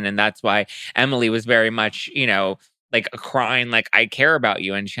Shannon. And that's why Emily was very much, like crying, like, I care about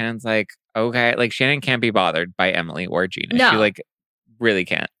you. And Shannon's like, okay, like Shannon can't be bothered by Emily or Gina. No. She like really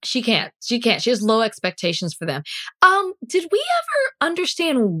can't. She can't. She has low expectations for them. Did we ever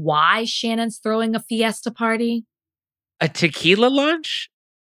understand why Shannon's throwing a fiesta party? A tequila launch?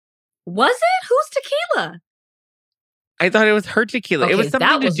 Was it? Who's tequila? I thought it was her tequila. Okay, it was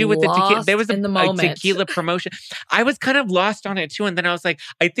something to do with the tequila. There was a tequila promotion. I was kind of lost on it too. And then I was like,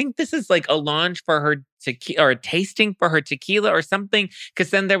 I think this is like a launch for her tequila, or a tasting for her tequila or something.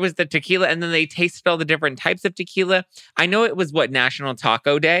 Because then there was the tequila and then they tasted all the different types of tequila. I know it was National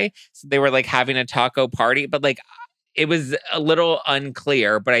Taco Day. So they were like having a taco party, but like, it was a little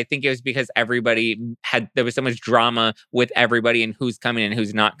unclear, but I think it was because there was so much drama with everybody and who's coming and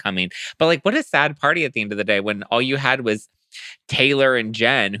who's not coming. But like, what a sad party at the end of the day when all you had was Taylor and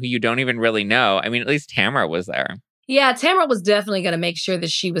Jen, who you don't even really know. I mean, at least Tamara was there. Yeah, Tamara was definitely going to make sure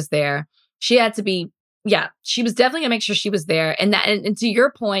that she was there. She had to be, she was definitely going to make sure she was there. And to your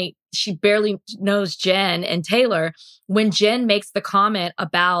point, she barely knows Jen and Taylor. When Jen makes the comment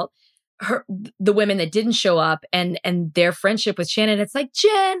about the women that didn't show up and their friendship with Shannon, it's like,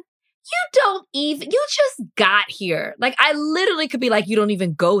 Jen, you just got here. Like, I literally could be like, you don't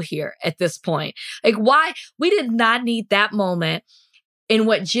even go here at this point. Like, why? We did not need that moment in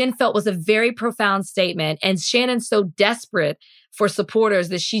what Jen felt was a very profound statement. And Shannon's so desperate for supporters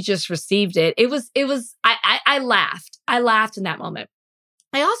that she just received it. I laughed. I laughed in that moment.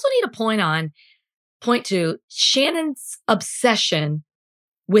 I also need to point to Shannon's obsession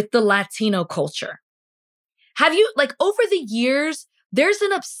with the Latino culture. Have you, like, over the years, there's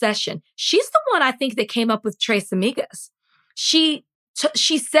an obsession. She's the one, I think, that came up with Tres Amigas. She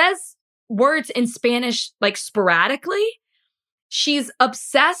says words in Spanish, like, sporadically. She's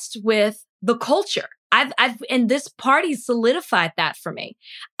obsessed with the culture. And this party solidified that for me.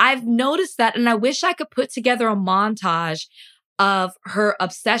 I've noticed that, and I wish I could put together a montage of her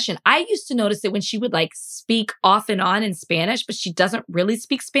obsession. I used to notice it when she would, like, speak off and on in Spanish, but she doesn't really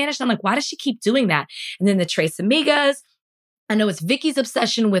speak Spanish. And I'm like, why does she keep doing that? And then the Tres Amigas. I know it's Vicky's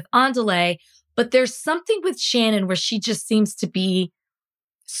obsession with Andale, but there's something with Shannon where she just seems to be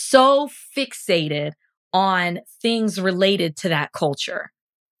so fixated on things related to that culture.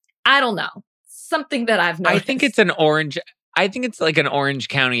 I don't know. Something that I've noticed. I think it's like an Orange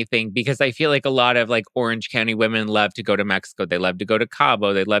County thing, because I feel like a lot of, like, Orange County women love to go to Mexico. They love to go to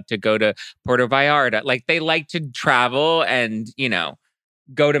Cabo. They love to go to Puerto Vallarta. Like, they like to travel and,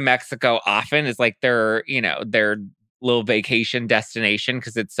 go to Mexico often. It's like their little vacation destination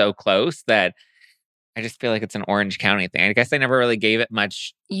because it's so close that I just feel like it's an Orange County thing. I guess I never really gave it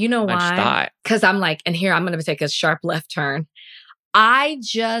much thought. Because I'm like, and here I'm going to take a sharp left turn.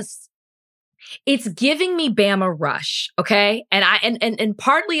 It's giving me Bama Rush, okay? And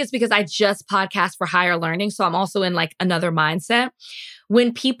partly it's because I just podcast for higher learning, so I'm also in, like, another mindset.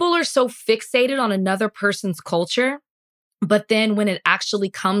 When people are so fixated on another person's culture, but then when it actually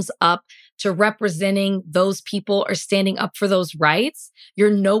comes up to representing those people or standing up for those rights,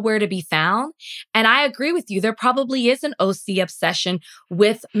 you're nowhere to be found. And I agree with you. There probably is an OC obsession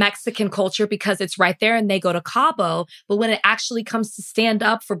with Mexican culture because it's right there and they go to Cabo. But when it actually comes to stand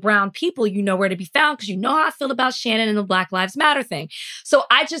up for brown people, you know where to be found because you know how I feel about Shannon and the Black Lives Matter thing. So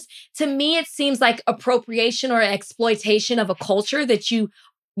to me, it seems like appropriation or exploitation of a culture that you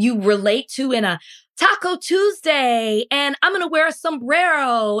relate to in a Taco Tuesday, and I'm going to wear a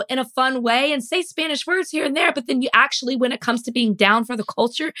sombrero in a fun way and say Spanish words here and there. But then you actually, when it comes to being down for the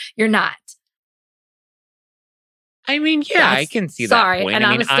culture, you're not. I mean, yeah, I can see that point. And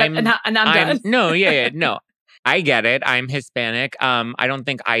I'm done. No, I get it. I'm Hispanic. I don't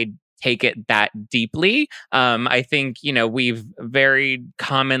think I take it that deeply. I think, we've very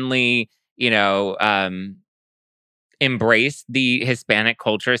commonly, embrace the Hispanic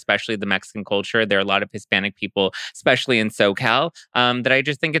culture, especially the Mexican culture. There are a lot of Hispanic people, especially in SoCal, that I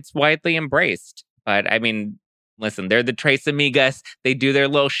just think it's widely embraced. But I mean, listen, they're the Tres Amigas. They do their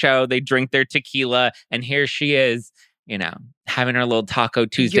little show. They drink their tequila. And here she is, having her little Taco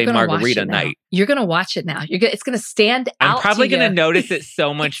Tuesday margarita night. You're going to watch it now. It's going to stand out. I'm probably going to notice it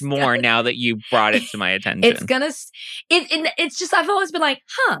so much more now that you brought it to my attention. It's just, I've always been like,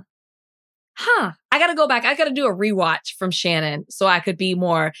 I got to go back. I got to do a rewatch from Shannon so I could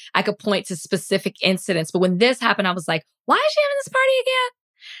point to specific incidents. But when this happened, I was like, why is she having this party again?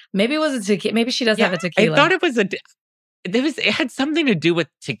 Maybe it was a tequila. Maybe she does have a tequila. I thought it had something to do with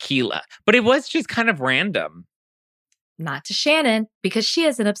tequila, but it was just kind of random. Not to Shannon, because she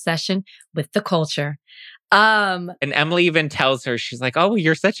has an obsession with the culture. And Emily even tells her, she's like, oh,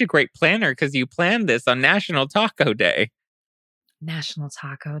 you're such a great planner because you planned this on National Taco Day. National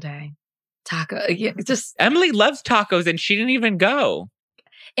Taco Day. Emily loves tacos and she didn't even go.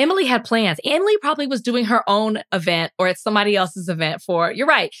 Emily had plans. Emily probably was doing her own event or it's somebody else's event you're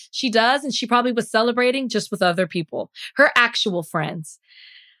right. She does. And she probably was celebrating just with other people, her actual friends.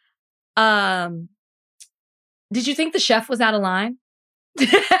 Did you think the chef was out of line?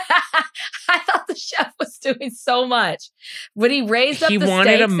 I thought the chef was doing so much. When he raised up the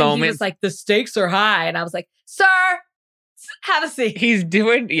stakes, he was like, the stakes are high. And I was like, sir, have a seat.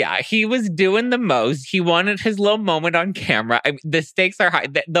 He was doing the most. He wanted his little moment on camera. The stakes are high.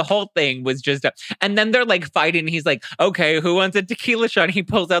 The whole thing was just, and then they're like fighting. He's like, okay, who wants a tequila shot? He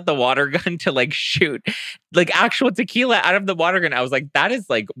pulls out the water gun to like shoot like actual tequila out of the water gun. I was like, that is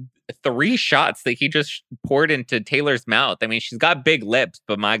like 3 shots that he just poured into Taylor's mouth. I mean, she's got big lips,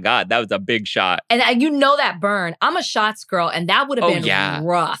 but my God, that was a big shot. And that burn. I'm a shots girl, and that would have been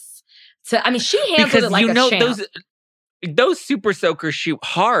rough. She handled it like a champ. Those super soakers shoot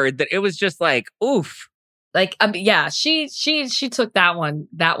hard that it was just like, oof. Like, yeah, she took that one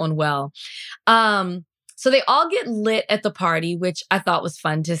well. So they all get lit at the party, which I thought was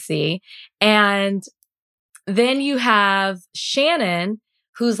fun to see. And then you have Shannon,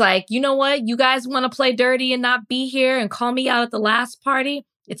 who's like, you know what? You guys want to play dirty and not be here and call me out at the last party?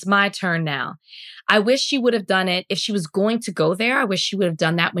 It's my turn now. I wish she would have done it. If she was going to go there, I wish she would have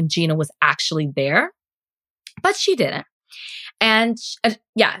done that when Gina was actually there. But she didn't. And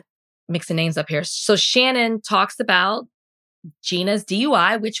mixing names up here. So Shannon talks about Gina's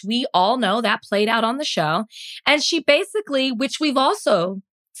DUI, which we all know that played out on the show. And she basically, which we've also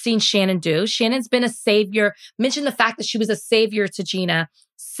seen Shannon do, Shannon's been a savior, mentioned the fact that she was a savior to Gina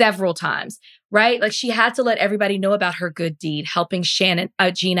several times, right? Like she had to let everybody know about her good deed, helping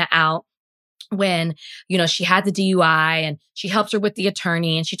Gina out when, she had the DUI, and she helped her with the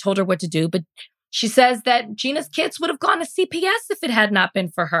attorney and she told her what to do. But she says that Gina's kids would have gone to CPS if it had not been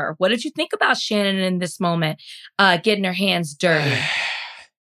for her. What did you think about Shannon in this moment, getting her hands dirty?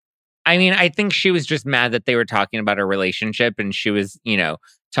 I mean, I think she was just mad that they were talking about her relationship, and she was,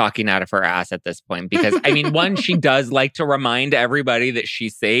 talking out of her ass at this point. Because, I mean, one, she does like to remind everybody that she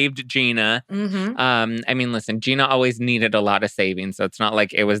saved Gina. Mm-hmm. I mean, listen, Gina always needed a lot of saving, so it's not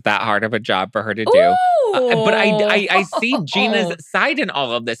like it was that hard of a job for her to do. But I see Gina's side in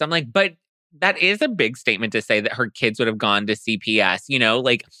all of this. I'm like, but that is a big statement to say that her kids would have gone to CPS,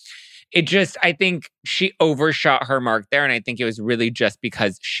 I think she overshot her mark there. And I think it was really just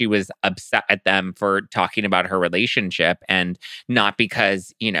because she was upset at them for talking about her relationship, and not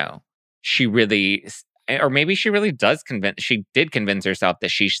because, she really, or maybe she really did convince herself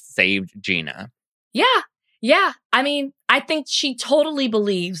that she saved Gina. Yeah. I mean, I think she totally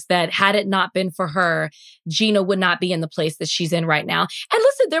believes that had it not been for her, Gina would not be in the place that she's in right now. And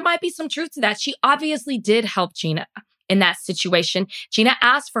listen, there might be some truth to that. She obviously did help Gina in that situation. Gina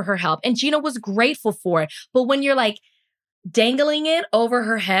asked for her help and Gina was grateful for it. But when you're like dangling it over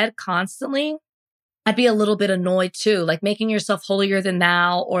her head constantly, I'd be a little bit annoyed too, like making yourself holier than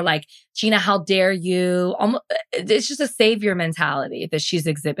thou, or like, Gina, how dare you? It's just a savior mentality that she's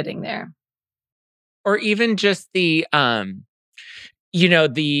exhibiting there. Or even just the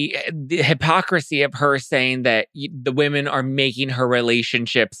hypocrisy of her saying that the women are making her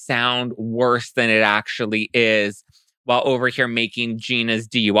relationship sound worse than it actually is, while over here making Gina's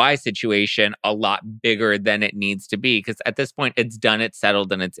DUI situation a lot bigger than it needs to be. Because at this point, it's done, it's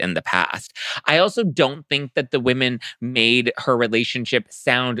settled, and it's in the past. I also don't think that the women made her relationship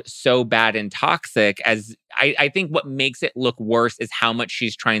sound so bad and toxic. As I think what makes it look worse is how much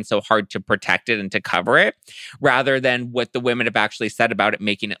she's trying so hard to protect it and to cover it, rather than what the women have actually said about it,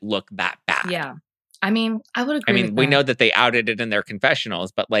 making it look that bad. Yeah. I mean, I would agree. We know that they outed it in their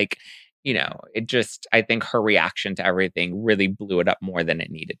confessionals, but I think her reaction to everything really blew it up more than it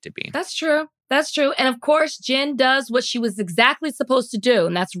needed to be. That's true. And of course, Jen does what she was exactly supposed to do,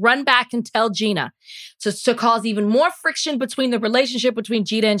 and that's run back and tell Gina to cause even more friction between the relationship between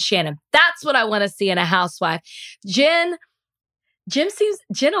Gina and Shannon. That's what I want to see in a housewife. Jen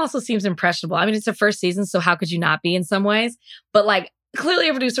also seems impressionable. I mean, it's her first season, so how could you not be in some ways? But like, clearly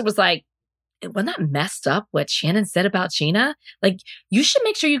a producer was like, wasn't that messed up what Shannon said about Gina? Like, you should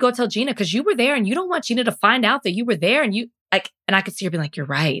make sure you go tell Gina because you were there and you don't want Gina to find out that you were there. And and I could see her being like, you're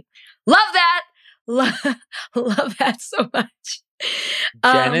right. Love that. Love that so much.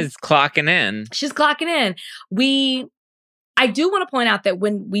 Jen is clocking in. She's clocking in. I do want to point out that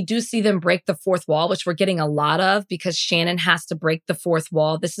when we do see them break the fourth wall, which we're getting a lot of because Shannon has to break the fourth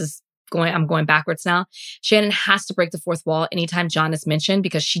wall. I'm going backwards now. Shannon has to break the fourth wall anytime John is mentioned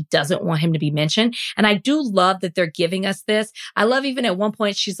because she doesn't want him to be mentioned. And I do love that they're giving us this. I love even at one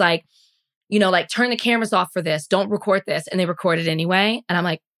point, she's like, turn the cameras off for this. Don't record this. And they record it anyway. And I'm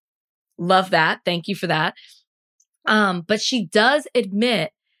like, love that. Thank you for that. But she does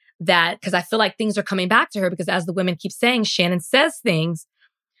admit that, because I feel like things are coming back to her, because as the women keep saying, Shannon says things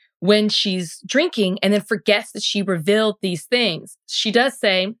when she's drinking and then forgets that she revealed these things. She does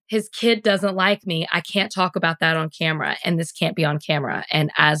say, his kid doesn't like me. I can't talk about that on camera, and this can't be on camera.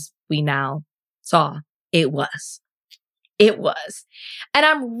 And as we now saw, it was. And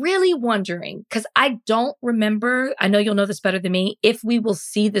I'm really wondering, because I don't remember, I know you'll know this better than me, if we will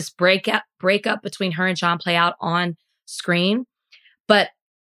see this breakup between her and John play out on screen. But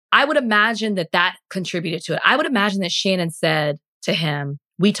I would imagine that contributed to it. I would imagine that Shannon said to him,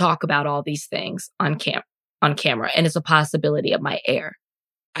 we talk about all these things on camera, and it's a possibility of my air.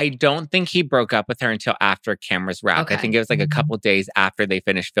 I don't think he broke up with her until after cameras wrapped. Okay. I think it was like a couple days after they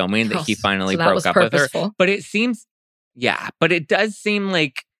finished filming that he finally so that broke was up purposeful. with her. But it does seem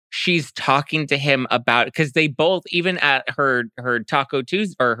like she's talking to him about, because they both, even at her Taco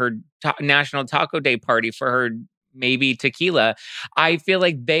Tuesday or her National Taco Day party for her maybe tequila, I feel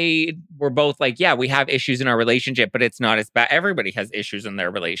like they were both like, yeah, we have issues in our relationship, but it's not as bad. Everybody has issues in their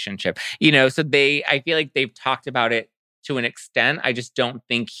relationship, so I feel like they've talked about it to an extent. I just don't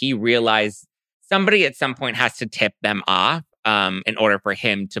think he realized somebody at some point has to tip them off in order for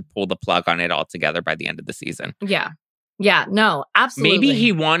him to pull the plug on it altogether by the end of the season. Yeah, no, absolutely. Maybe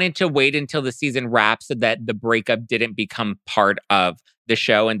he wanted to wait until the season wraps so that the breakup didn't become part of the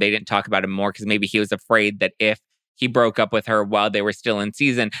show and they didn't talk about it more, because maybe he was afraid that if he broke up with her while they were still in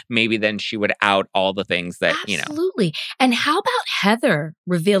season, maybe then she would out all the things that, Absolutely. And how about Heather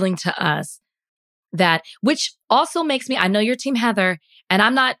revealing to us that, which also makes me, I know you're Team Heather, and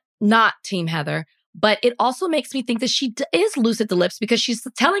I'm not Team Heather, but it also makes me think that she is loose at the lips, because she's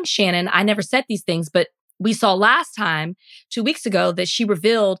telling Shannon, I never said these things, but we saw last time, 2 weeks ago, that she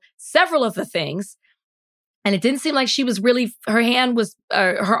revealed several of the things. And it didn't seem like she was really, her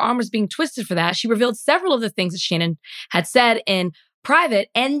arm was being twisted for that. She revealed several of the things that Shannon had said in private.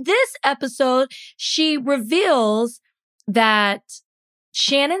 And this episode, she reveals that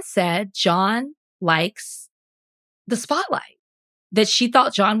Shannon said John likes the spotlight, that she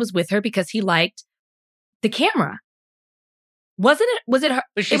thought John was with her because he liked the camera. Was it her?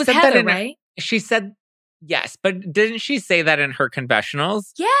 It was Heather, right? She said yes, but didn't she say that in her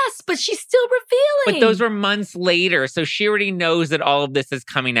confessionals? Yes, but she's still revealing. But those were months later, so she already knows that all of this is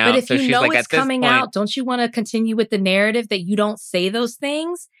coming out. But if so you she's know like, it's coming out, don't you want to continue with the narrative that you don't say those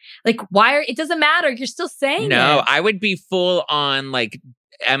things? Like, it doesn't matter. You're still saying it. No, I would be full on like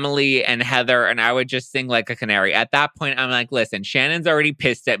Emily and Heather, and I would just sing like a canary. At that point, I'm like, listen, Shannon's already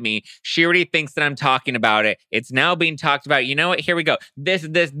pissed at me. She already thinks that I'm talking about it. It's now being talked about. You know what? Here we go. This,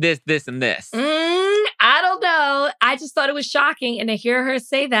 and this. I don't know. I just thought it was shocking. And to hear her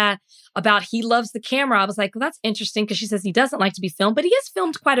say that about he loves the camera, I was like, well, that's interesting, because she says he doesn't like to be filmed, but he is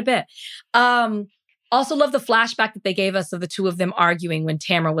filmed quite a bit. Also love the flashback that they gave us of the two of them arguing when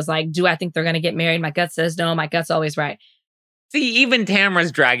Tamara was like, do I think they're going to get married? My gut says no. My gut's always right. See, even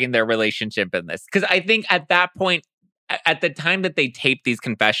Tamara's dragging their relationship in this. Because I think at that point, at the time that they taped these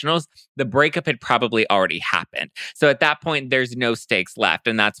confessionals, the breakup had probably already happened. So at that point, there's no stakes left.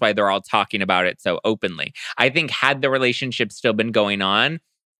 And that's why they're all talking about it so openly. I think had the relationship still been going on,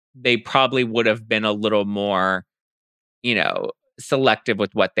 they probably would have been a little more, selective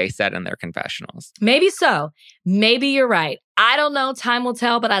with what they said in their confessionals. Maybe so. Maybe you're right. I don't know. Time will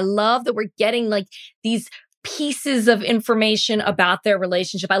tell. But I love that we're getting like these pieces of information about their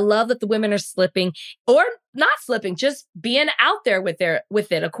relationship. I love that the women are slipping, or not slipping, just being out there with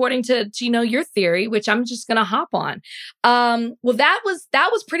it, according to your theory, which I'm just gonna hop on. Well, that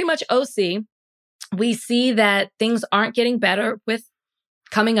was pretty much OC. We see that things aren't getting better with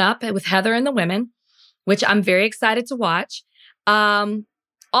coming up with Heather and the women, which I'm very excited to watch.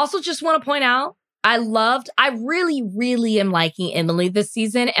 Also, just want to point out, I really, really am liking Emily this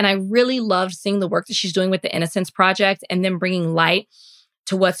season. And I really loved seeing the work that she's doing with the Innocence Project and then bringing light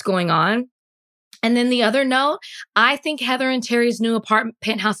to what's going on. And then the other note, I think Heather and Terry's new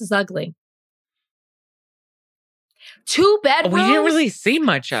penthouse is ugly. 2 bedrooms. We didn't really see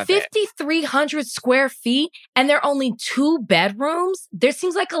much of 5,300 square feet, and they're only 2 bedrooms. There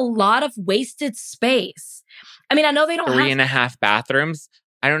seems like a lot of wasted space. I mean, I know they don't have 3.5 bathrooms.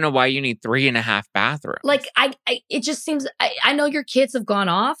 I don't know why you need 3.5 bathrooms. Like, it just seems, I know your kids have gone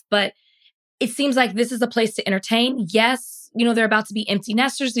off, but it seems like this is a place to entertain. Yes, they're about to be empty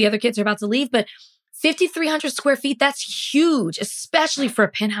nesters. The other kids are about to leave, but 5,300 square feet, that's huge, especially for a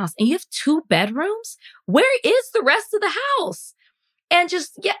penthouse. And you have 2 bedrooms? Where is the rest of the house? And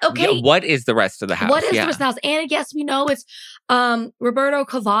just, okay. Yeah, what is the rest of the house? What is the rest of the house? And yes, we know it's Roberto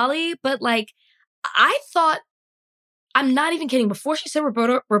Cavalli, but like, I thought, I'm not even kidding. Before she said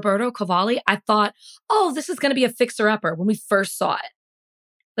Roberto Cavalli, I thought, oh, this is going to be a fixer-upper when we first saw it.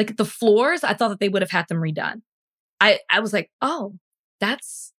 Like the floors, I thought that they would have had them redone. I was like, oh,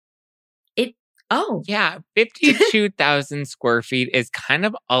 that's it. Oh. Yeah, 52,000 square feet is kind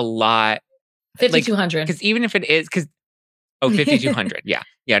of a lot. 5,200. Because even if it is, 5,200. Yeah.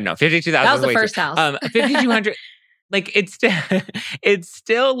 Yeah, no, 52,000. That was the first house. 5,200. Like, it's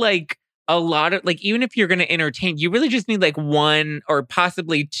still like, a lot of, like, even if you're going to entertain, you really just need like 1 or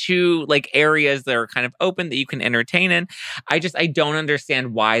possibly 2 like areas that are kind of open that you can entertain in. I don't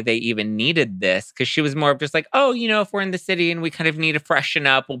understand why they even needed this, because she was more of just like, oh, if we're in the city and we kind of need to freshen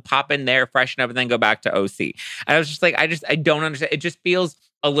up, we'll pop in there, freshen up, and then go back to OC. And I was just like, I don't understand. It just feels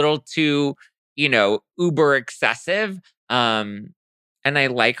a little too, uber excessive. And I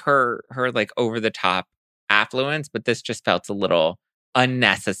like her like over the top affluence, but this just felt a little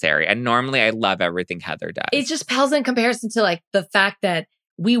unnecessary. And normally I love everything Heather does. It just pales in comparison to like the fact that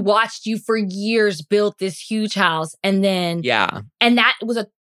we watched you for years build this huge house. And then, and that was a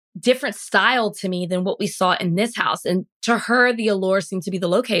different style to me than what we saw in this house. And to her, the allure seemed to be the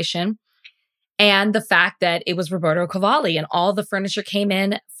location and the fact that it was Roberto Cavalli and all the furniture came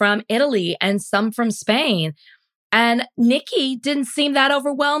in from Italy and some from Spain. And Nikki didn't seem that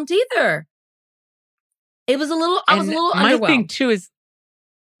overwhelmed either. It was a little, I was a little underwhelmed. My thing too is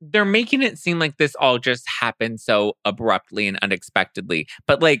they're making it seem like this all just happened so abruptly and unexpectedly.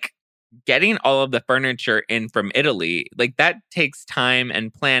 But like getting all of the furniture in from Italy, like that takes time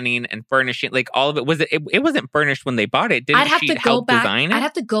and planning and furnishing. Like all of it, it wasn't furnished when they bought it. Didn't she help design it? I'd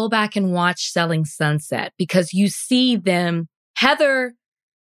have to go back and watch Selling Sunset because you see them, Heather,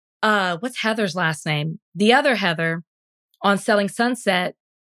 what's Heather's last name? The other Heather on Selling Sunset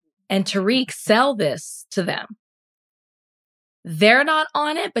and Tariq sell this to them. They're not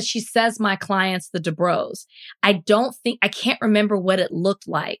on it, but she says my clients, the DeBros. I can't remember what it looked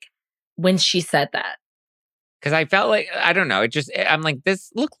like when she said that. Because I felt like, I don't know, I'm like,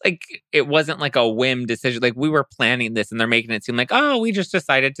 this looked like it wasn't like a whim decision. Like we were planning this and they're making it seem like, oh, we just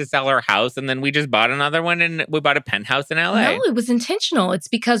decided to sell our house and then we just bought another one and we bought a penthouse in LA. No, it was intentional. It's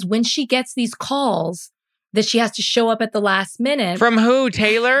because when she gets these calls that she has to show up at the last minute. From who,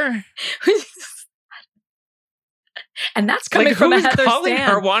 Taylor? And that's coming from a Heather calling stan.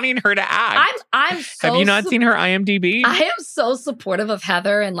 her, wanting her to act. I'm so. Have you not seen her IMDb? I am so supportive of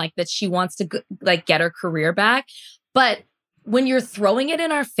Heather and like that she wants to like get her career back. But when you're throwing it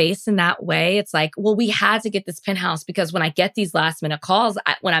in our face in that way, it's like, well, we had to get this penthouse because when I get these last minute calls,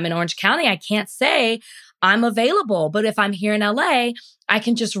 when I'm in Orange County, I can't say I'm available. But if I'm here in LA, I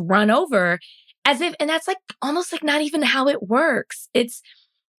can just run over as if, and that's like almost like not even how it works.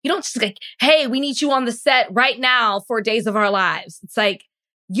 You don't just like, hey, we need you on the set right now for Days of Our Lives. It's like,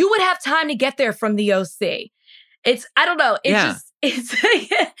 you would have time to get there from the OC. I don't know.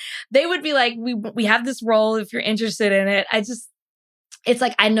 They would be like, we have this role if you're interested in it. It's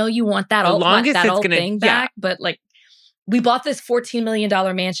like, I know you want that old thing back, but like, we bought this $14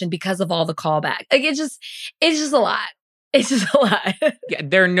 million mansion because of all the callback. Like, it's just a lot. It's just a lot. Yeah,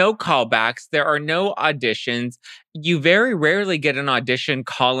 there are no callbacks. There are no auditions. You very rarely get an audition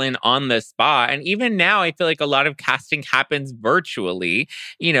call in on the spot. And even now, I feel like a lot of casting happens virtually,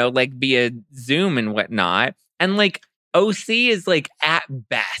 like via Zoom and whatnot. And like OC is like at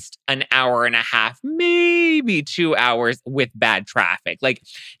best an hour and a half, maybe 2 hours with bad traffic. Like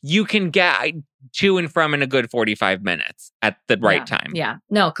you can get to and from in a good 45 minutes at the right time. Yeah.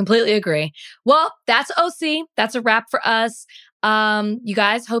 No, completely agree. Well, that's OC. That's a wrap for us. You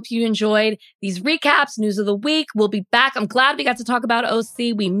guys, hope you enjoyed these recaps, news of the week. We'll be back. I'm glad we got to talk about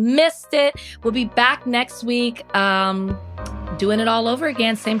OC. We missed it. We'll be back next week, doing it all over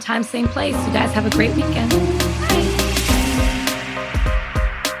again. Same time, same place. You guys have a great weekend. Bye.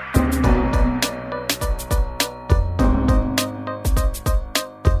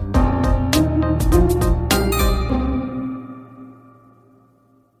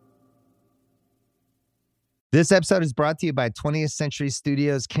 This episode is brought to you by 20th Century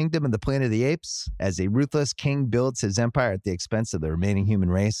Studios' Kingdom of the Planet of the Apes. As a ruthless king builds his empire at the expense of the remaining human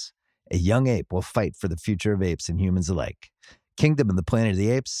race, a young ape will fight for the future of apes and humans alike. Kingdom of the Planet of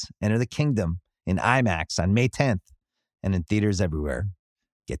the Apes. Enter the kingdom in IMAX on May 10th and in theaters everywhere.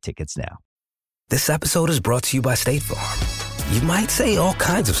 Get tickets now. This episode is brought to you by State Farm. You might say all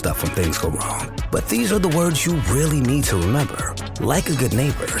kinds of stuff when things go wrong, but these are the words you really need to remember. Like a good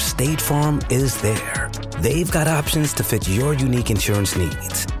neighbor, State Farm is there. They've got options to fit your unique insurance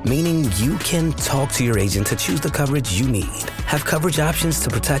needs, meaning you can talk to your agent to choose the coverage you need. Have coverage options to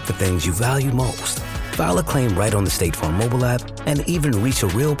protect the things you value most. File a claim right on the State Farm mobile app and even reach a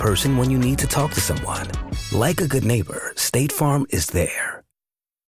real person when you need to talk to someone. Like a good neighbor, State Farm is there.